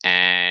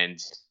 And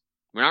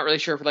we're not really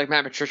sure if we like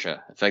Matt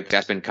Patricia. I feel like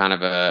that's been kind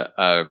of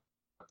a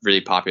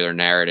really popular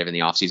narrative in the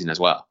offseason as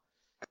well,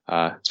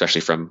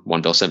 especially from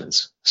one Bill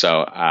Simmons.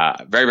 So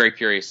very, very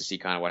curious to see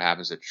kind of what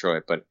happens at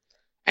Detroit. But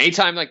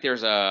anytime like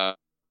there's a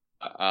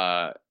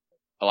lot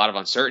of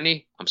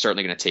uncertainty, I'm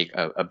certainly going to take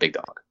a big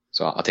dog.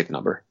 So I'll take the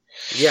number.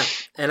 Yeah,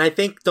 and I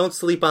think don't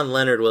sleep on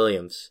Leonard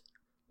Williams.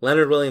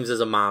 Leonard Williams is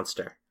a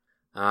monster.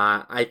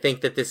 I think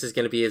that this is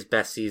going to be his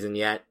best season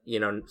yet,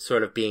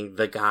 sort of being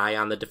the guy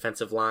on the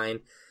defensive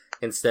line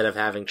instead of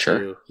having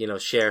to,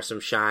 share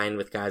some shine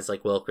with guys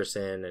like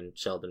Wilkerson and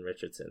Sheldon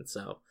Richardson.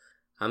 So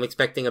I'm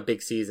expecting a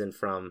big season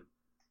from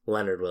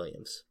Leonard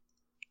Williams.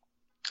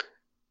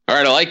 All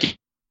right, I like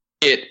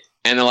it.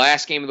 And the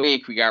last game of the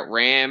week, we got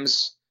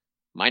Rams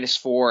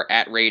 -4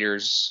 at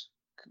Raiders.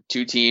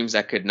 Two teams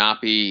that could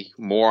not be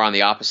more on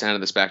the opposite end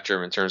of the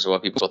spectrum in terms of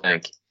what people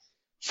think.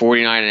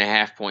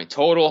 49.5 point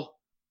total.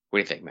 What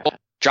do you think, Matt?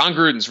 John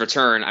Gruden's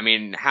return. I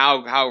mean,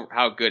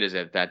 how good is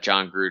it that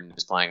John Gruden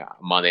is playing a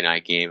Monday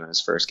night game in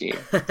his first game?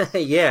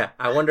 Yeah,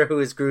 I wonder who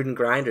his Gruden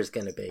grinder's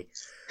going to be.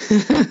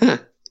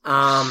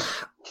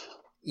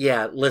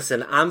 Yeah,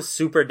 listen, I'm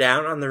super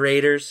down on the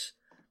Raiders.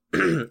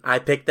 I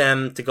picked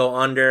them to go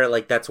under.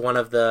 Like, that's one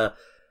of the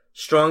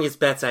strongest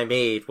bets I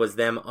made was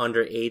them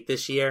under 8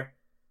 this year.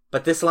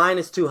 But this line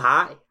is too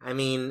high. I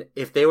mean,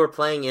 if they were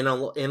playing in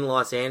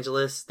Los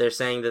Angeles, they're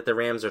saying that the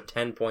Rams are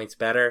 10 points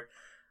better.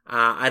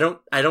 I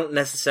don't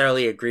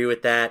necessarily agree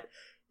with that.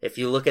 If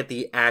you look at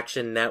the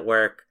Action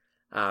Network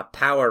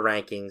power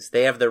rankings,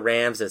 they have the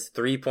Rams as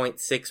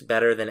 3.6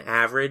 better than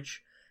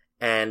average,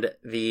 and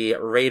the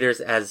Raiders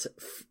as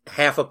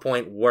half a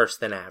point worse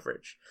than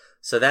average.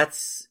 So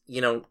that's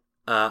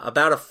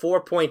about a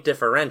 4-point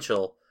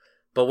differential.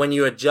 But when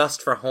you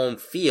adjust for home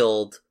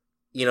field,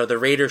 the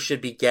Raiders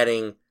should be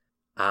getting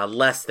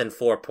less than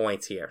 4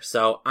 points here.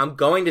 So I'm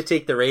going to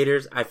take the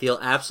Raiders. I feel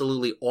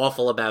absolutely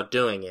awful about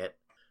doing it.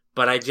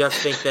 But I just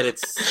think that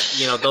it's,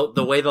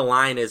 the way the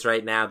line is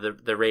right now,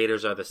 the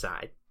Raiders are the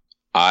side.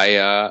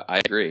 I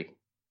agree.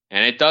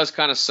 And it does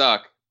kind of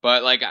suck.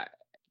 But,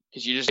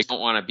 because you just don't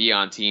want to be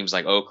on teams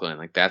like Oakland.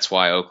 Like, that's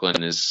why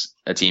Oakland is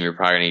a team you're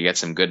probably going to get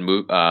some good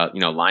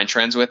line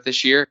trends with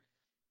this year.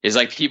 Is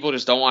like people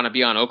just don't want to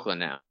be on Oakland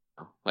now.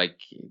 Like,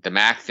 the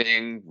Mac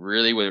thing,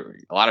 really, with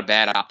a lot of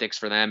bad optics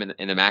for them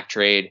in the Mac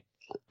trade.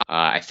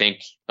 I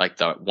think,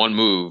 the one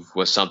move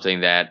was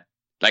something that,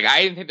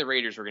 I didn't think the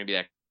Raiders were going to be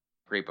that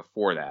great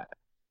before that.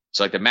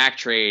 So, the Mac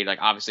trade,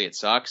 obviously it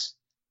sucks,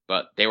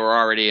 but they were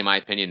already, in my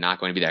opinion, not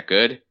going to be that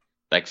good.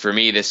 For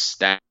me,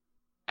 that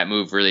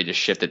move really just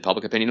shifted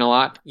public opinion a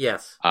lot.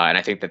 Yes. And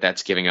I think that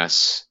that's giving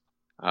us,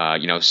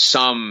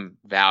 some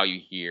value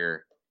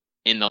here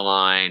in the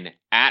line,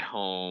 at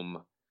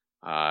home,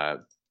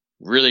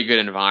 really good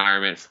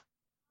environment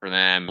for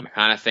them. I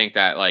kind of think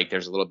that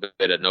there's a little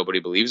bit of nobody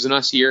believes in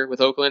us here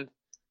with Oakland,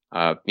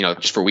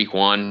 just for week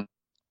one.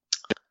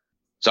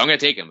 So I'm going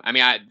to take them. I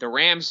mean, the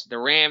Rams,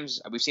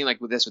 we've seen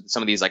with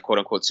some of these quote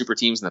unquote super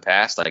teams in the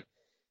past,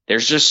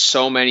 there's just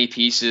so many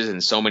pieces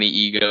and so many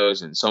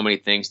egos and so many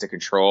things to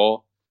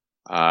control.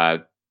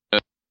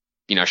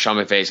 Sean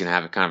McVay is going to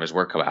have kind of his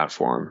work cut out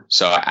for him.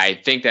 So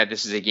I think that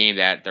this is a game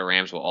that the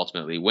Rams will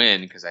ultimately win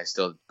because I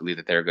still believe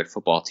that they're a good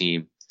football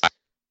team.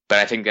 But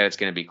I think that it's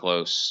going to be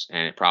close,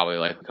 and it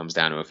probably comes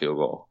down to a field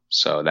goal.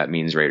 So that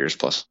means Raiders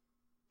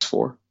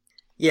 +4.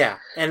 Yeah,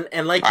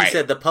 and like you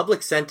said, the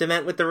public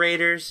sentiment with the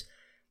Raiders,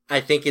 I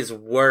think, is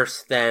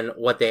worse than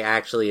what they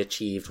actually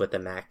achieved with the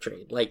Mac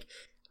trade.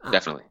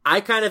 Definitely.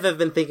 I kind of have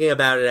been thinking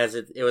about it as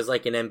it was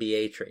like an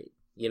NBA trade.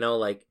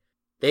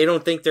 They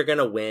don't think they're going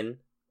to win,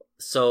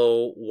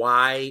 so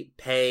why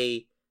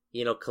pay,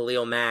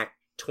 Khalil Mack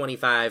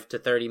 $25 to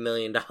 $30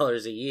 million a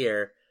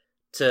year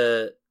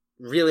to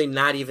really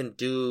not even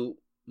do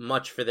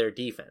much for their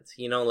defense?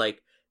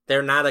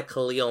 They're not a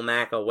Khalil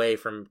Mack away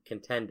from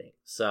contending.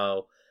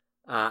 So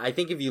I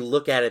think if you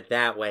look at it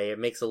that way, it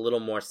makes a little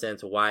more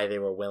sense why they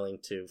were willing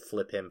to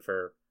flip him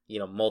for,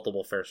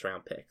 multiple first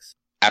round picks.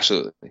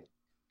 Absolutely.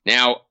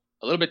 Now,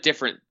 a little bit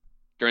different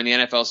during the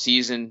NFL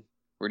season.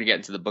 We're going to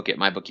get into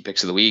my bookie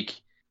picks of the week.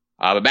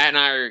 But Matt and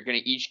I are going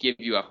to each give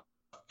you a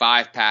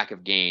 5-pack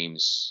of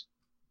games.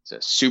 It's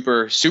a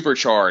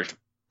supercharged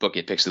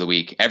bookie picks of the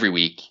week every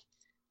week.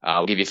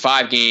 We'll give you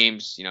 5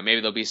 games.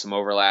 Maybe there'll be some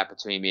overlap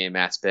between me and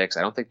Matt's picks.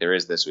 I don't think there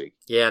is this week.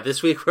 Yeah,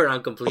 this week we're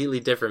on completely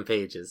different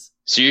pages.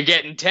 So you're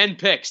getting 10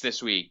 picks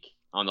this week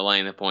on the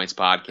Laying the Points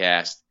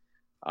podcast.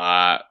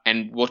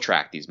 And we'll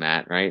track these,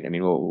 Matt, right? I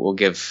mean, we'll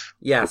give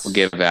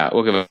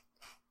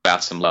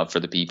out some love for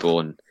the people,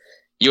 and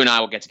you and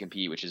I will get to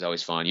compete, which is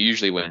always fun. You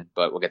usually win,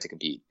 but we'll get to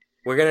compete.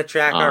 We're going to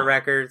track our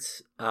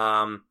records.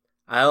 I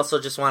also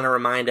just want to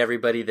remind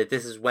everybody that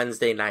this is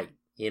Wednesday night.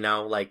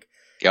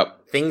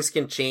 Yep. Things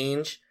can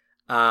change.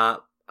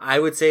 I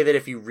would say that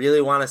if you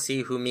really want to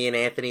see who me and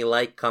Anthony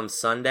like come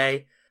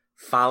Sunday,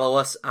 follow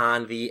us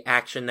on the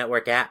Action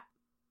Network app.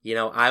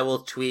 I will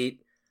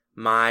tweet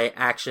my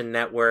Action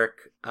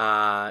Network,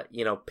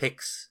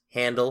 picks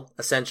handle,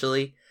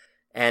 essentially.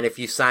 And if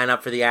you sign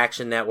up for the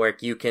Action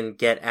Network, you can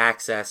get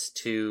access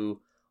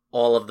to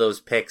all of those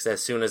picks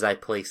as soon as I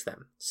place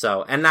them.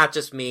 So, and not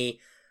just me,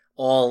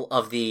 all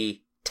of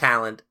the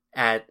talent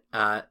at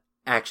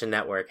Action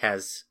Network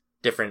has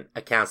different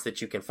accounts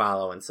that you can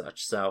follow and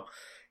such. So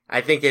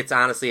I think it's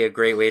honestly a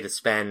great way to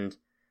spend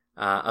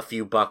a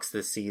few bucks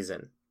this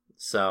season.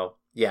 So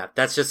yeah,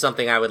 that's just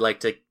something I would like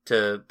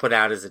to put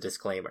out as a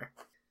disclaimer.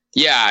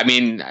 Yeah, I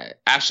mean,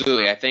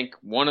 absolutely. I think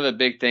one of the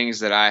big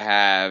things that I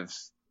have,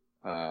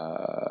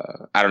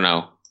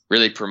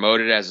 really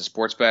promoted as a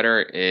sports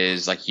bettor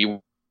is like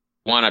you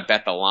want to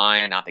bet the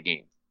line, not the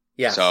game.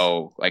 Yeah.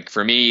 So like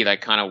for me,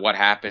 like kind of what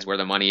happens, where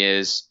the money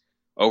is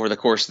over the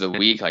course of the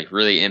week, like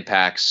really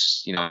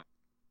impacts,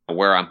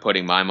 where I'm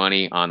putting my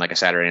money on like a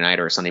Saturday night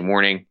or a Sunday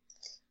morning.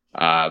 If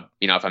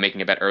I'm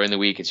making a bet early in the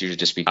week, it's usually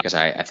just because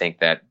I think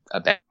that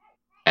a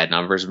bad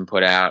number has been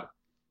put out.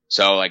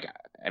 So like,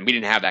 and we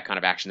didn't have that kind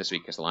of action this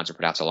week because the lines were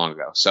put out so long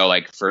ago. So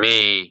like for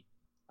me,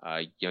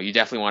 you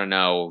definitely want to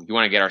know, you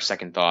want to get our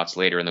second thoughts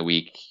later in the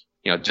week.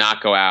 Do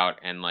not go out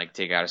and like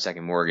take out a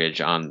second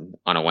mortgage on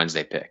a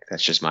Wednesday pick.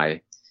 That's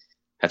my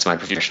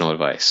professional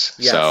advice.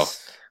 Yes. So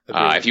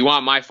if you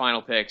want my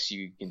final picks,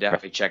 you can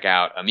definitely check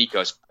out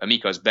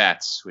Amico's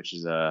Bets, which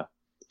is a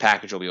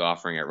package we'll be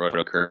offering at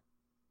RotoCurve,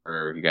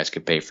 where you guys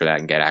could pay for that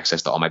and get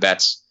access to all my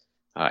bets,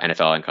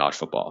 NFL and college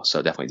football.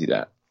 So definitely do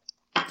that.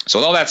 So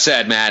with all that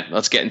said, Matt,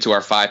 let's get into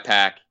our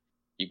 5-pack.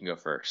 You can go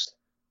first.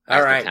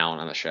 All right. The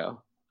talent on the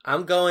show.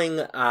 I'm going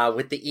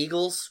with the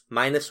Eagles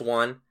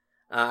 -1.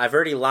 I've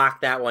already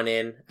locked that one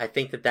in. I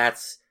think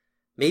that's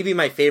maybe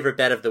my favorite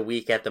bet of the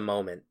week at the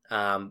moment.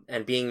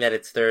 And being that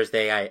it's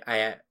Thursday,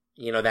 I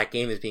that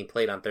game is being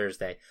played on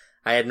Thursday.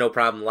 I had no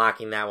problem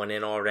locking that one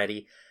in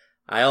already.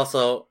 I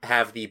also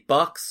have the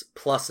Bucks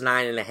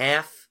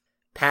 +9.5,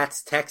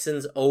 Pats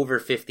Texans over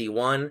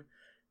 51,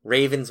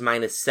 Ravens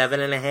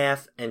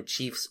 -7.5, and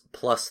Chiefs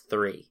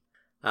 +3.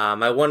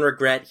 My one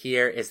regret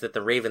here is that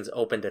the Ravens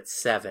opened at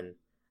 7.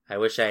 I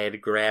wish I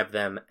had grabbed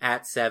them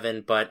at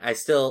 7, but I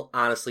still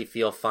honestly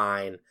feel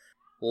fine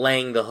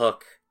laying the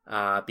hook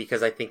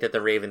because I think that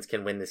the Ravens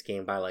can win this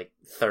game by like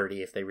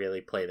 30 if they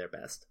really play their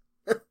best.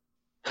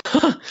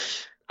 All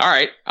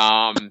right.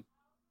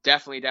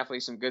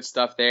 Definitely some good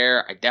stuff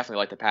there. I definitely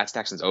like the Pats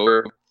Texans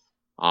over.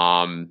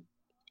 I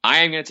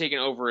am going to take an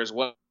over as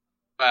well.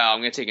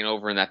 I'm going to take an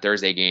over in that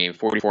Thursday game,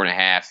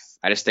 44.5.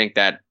 I just think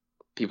that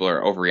people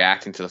are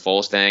overreacting to the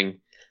Foles thing.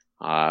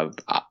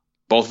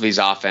 Both of these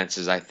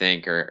offenses, I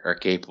think, are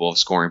capable of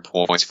scoring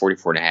points.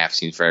 44.5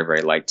 seems very,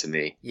 very light to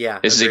me. Yeah,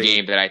 this is a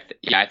game that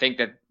I think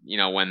that,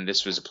 when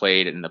this was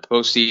played in the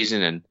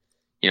postseason and,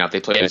 if they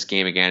play this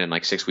game again in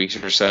like 6 weeks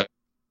or so,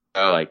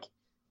 like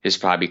this is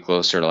probably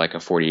closer to like a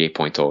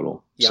 48-point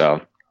total. Yep.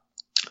 So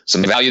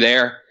some value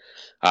there.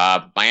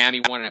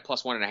 Miami won at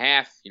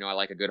 +1.5. I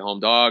like a good home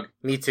dog.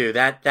 Me too.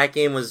 That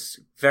game was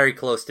very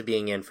close to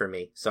being in for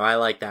me. So I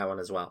like that one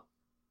as well.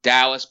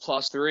 Dallas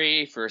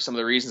 +3 for some of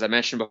the reasons I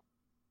mentioned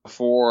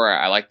before.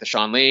 I like the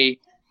Sean Lee.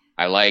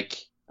 I like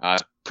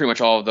pretty much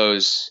all of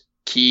those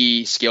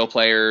key skill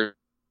players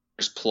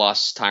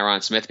plus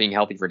Tyron Smith being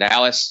healthy for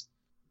Dallas.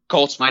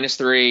 Colts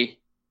 -3.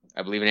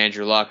 I believe in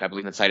Andrew Luck. I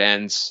believe in the tight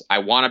ends. I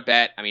want to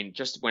bet. I mean,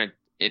 just when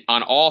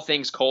on all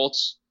things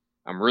Colts,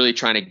 I'm really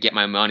trying to get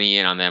my money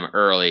in on them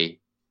early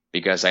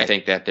because I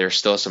think that there's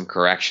still some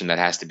correction that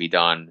has to be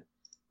done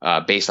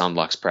based on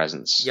Luck's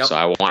presence. Yep. So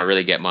I want to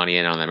really get money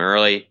in on them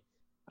early.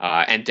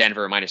 And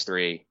Denver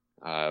 -3.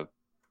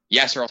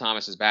 Yes, Earl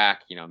Thomas is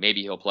back.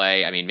 Maybe he'll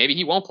play. I mean, maybe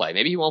he won't play.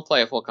 Maybe he won't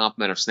play a full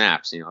complement of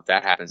snaps. If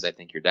that happens, I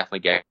think you're definitely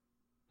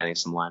getting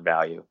some line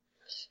value.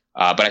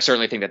 But I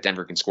certainly think that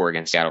Denver can score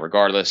against Seattle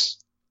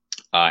regardless.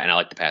 And I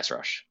like the pass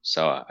rush.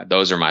 So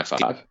those are my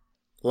 5.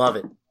 Love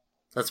it.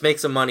 Let's make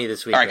some money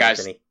this week, all right,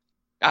 Anthony. Guys.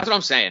 That's what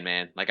I'm saying,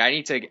 man. Like I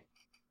need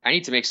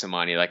to make some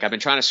money. Like I've been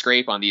trying to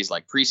scrape on these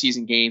like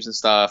preseason games and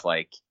stuff.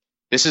 Like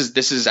this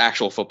is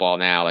actual football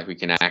now. Like we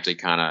can actually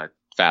kind of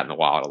fatten the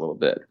wallet a little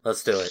bit.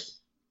 Let's do it.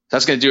 So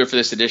that's going to do it for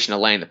this edition of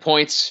Laying the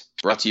Points,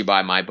 brought to you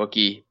by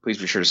MyBookie. Please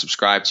be sure to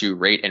subscribe to,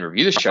 rate, and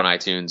review the show on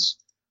iTunes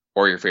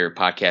or your favorite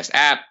podcast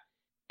app,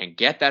 and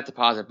get that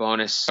deposit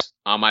bonus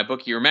on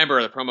MyBookie.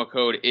 Remember, the promo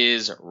code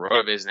is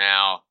RotoViz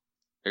now.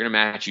 They're going to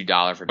match you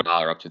dollar for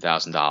dollar up to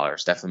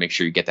 $1,000. Definitely make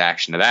sure you get the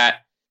action to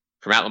that.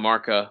 From Matt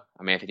Lamarca,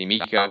 I'm Anthony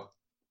Amico.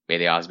 May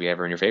the odds be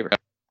ever in your favor.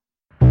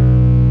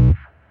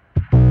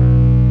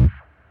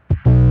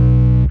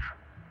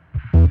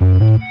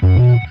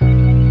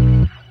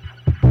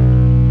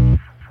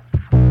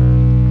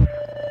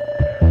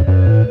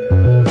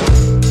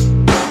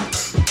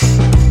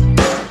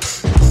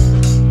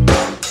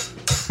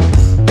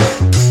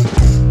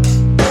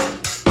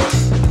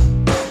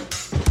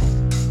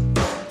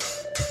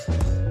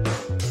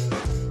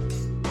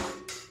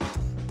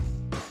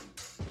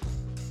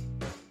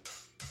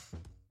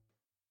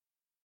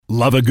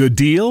 Love a good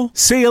deal?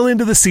 Sail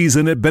into the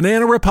season at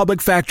Banana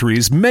Republic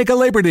Factory's Mega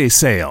Labor Day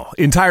Sale.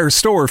 Entire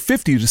store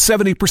 50 to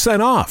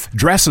 70% off.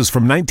 Dresses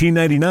from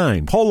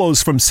 $19.99.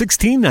 Polos from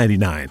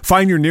 $16.99.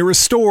 Find your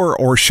nearest store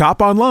or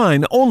shop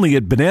online only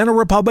at Banana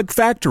Republic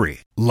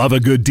Factory. Love a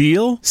good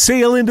deal?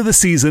 Sail into the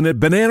season at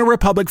Banana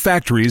Republic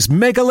Factory's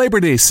Mega Labor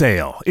Day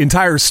Sale.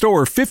 Entire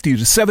store 50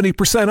 to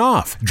 70%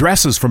 off.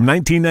 Dresses from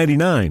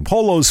 $19.99.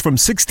 Polos from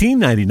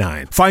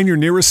 $16.99. Find your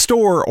nearest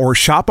store or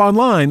shop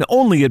online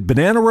only at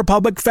Banana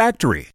Republic Factory.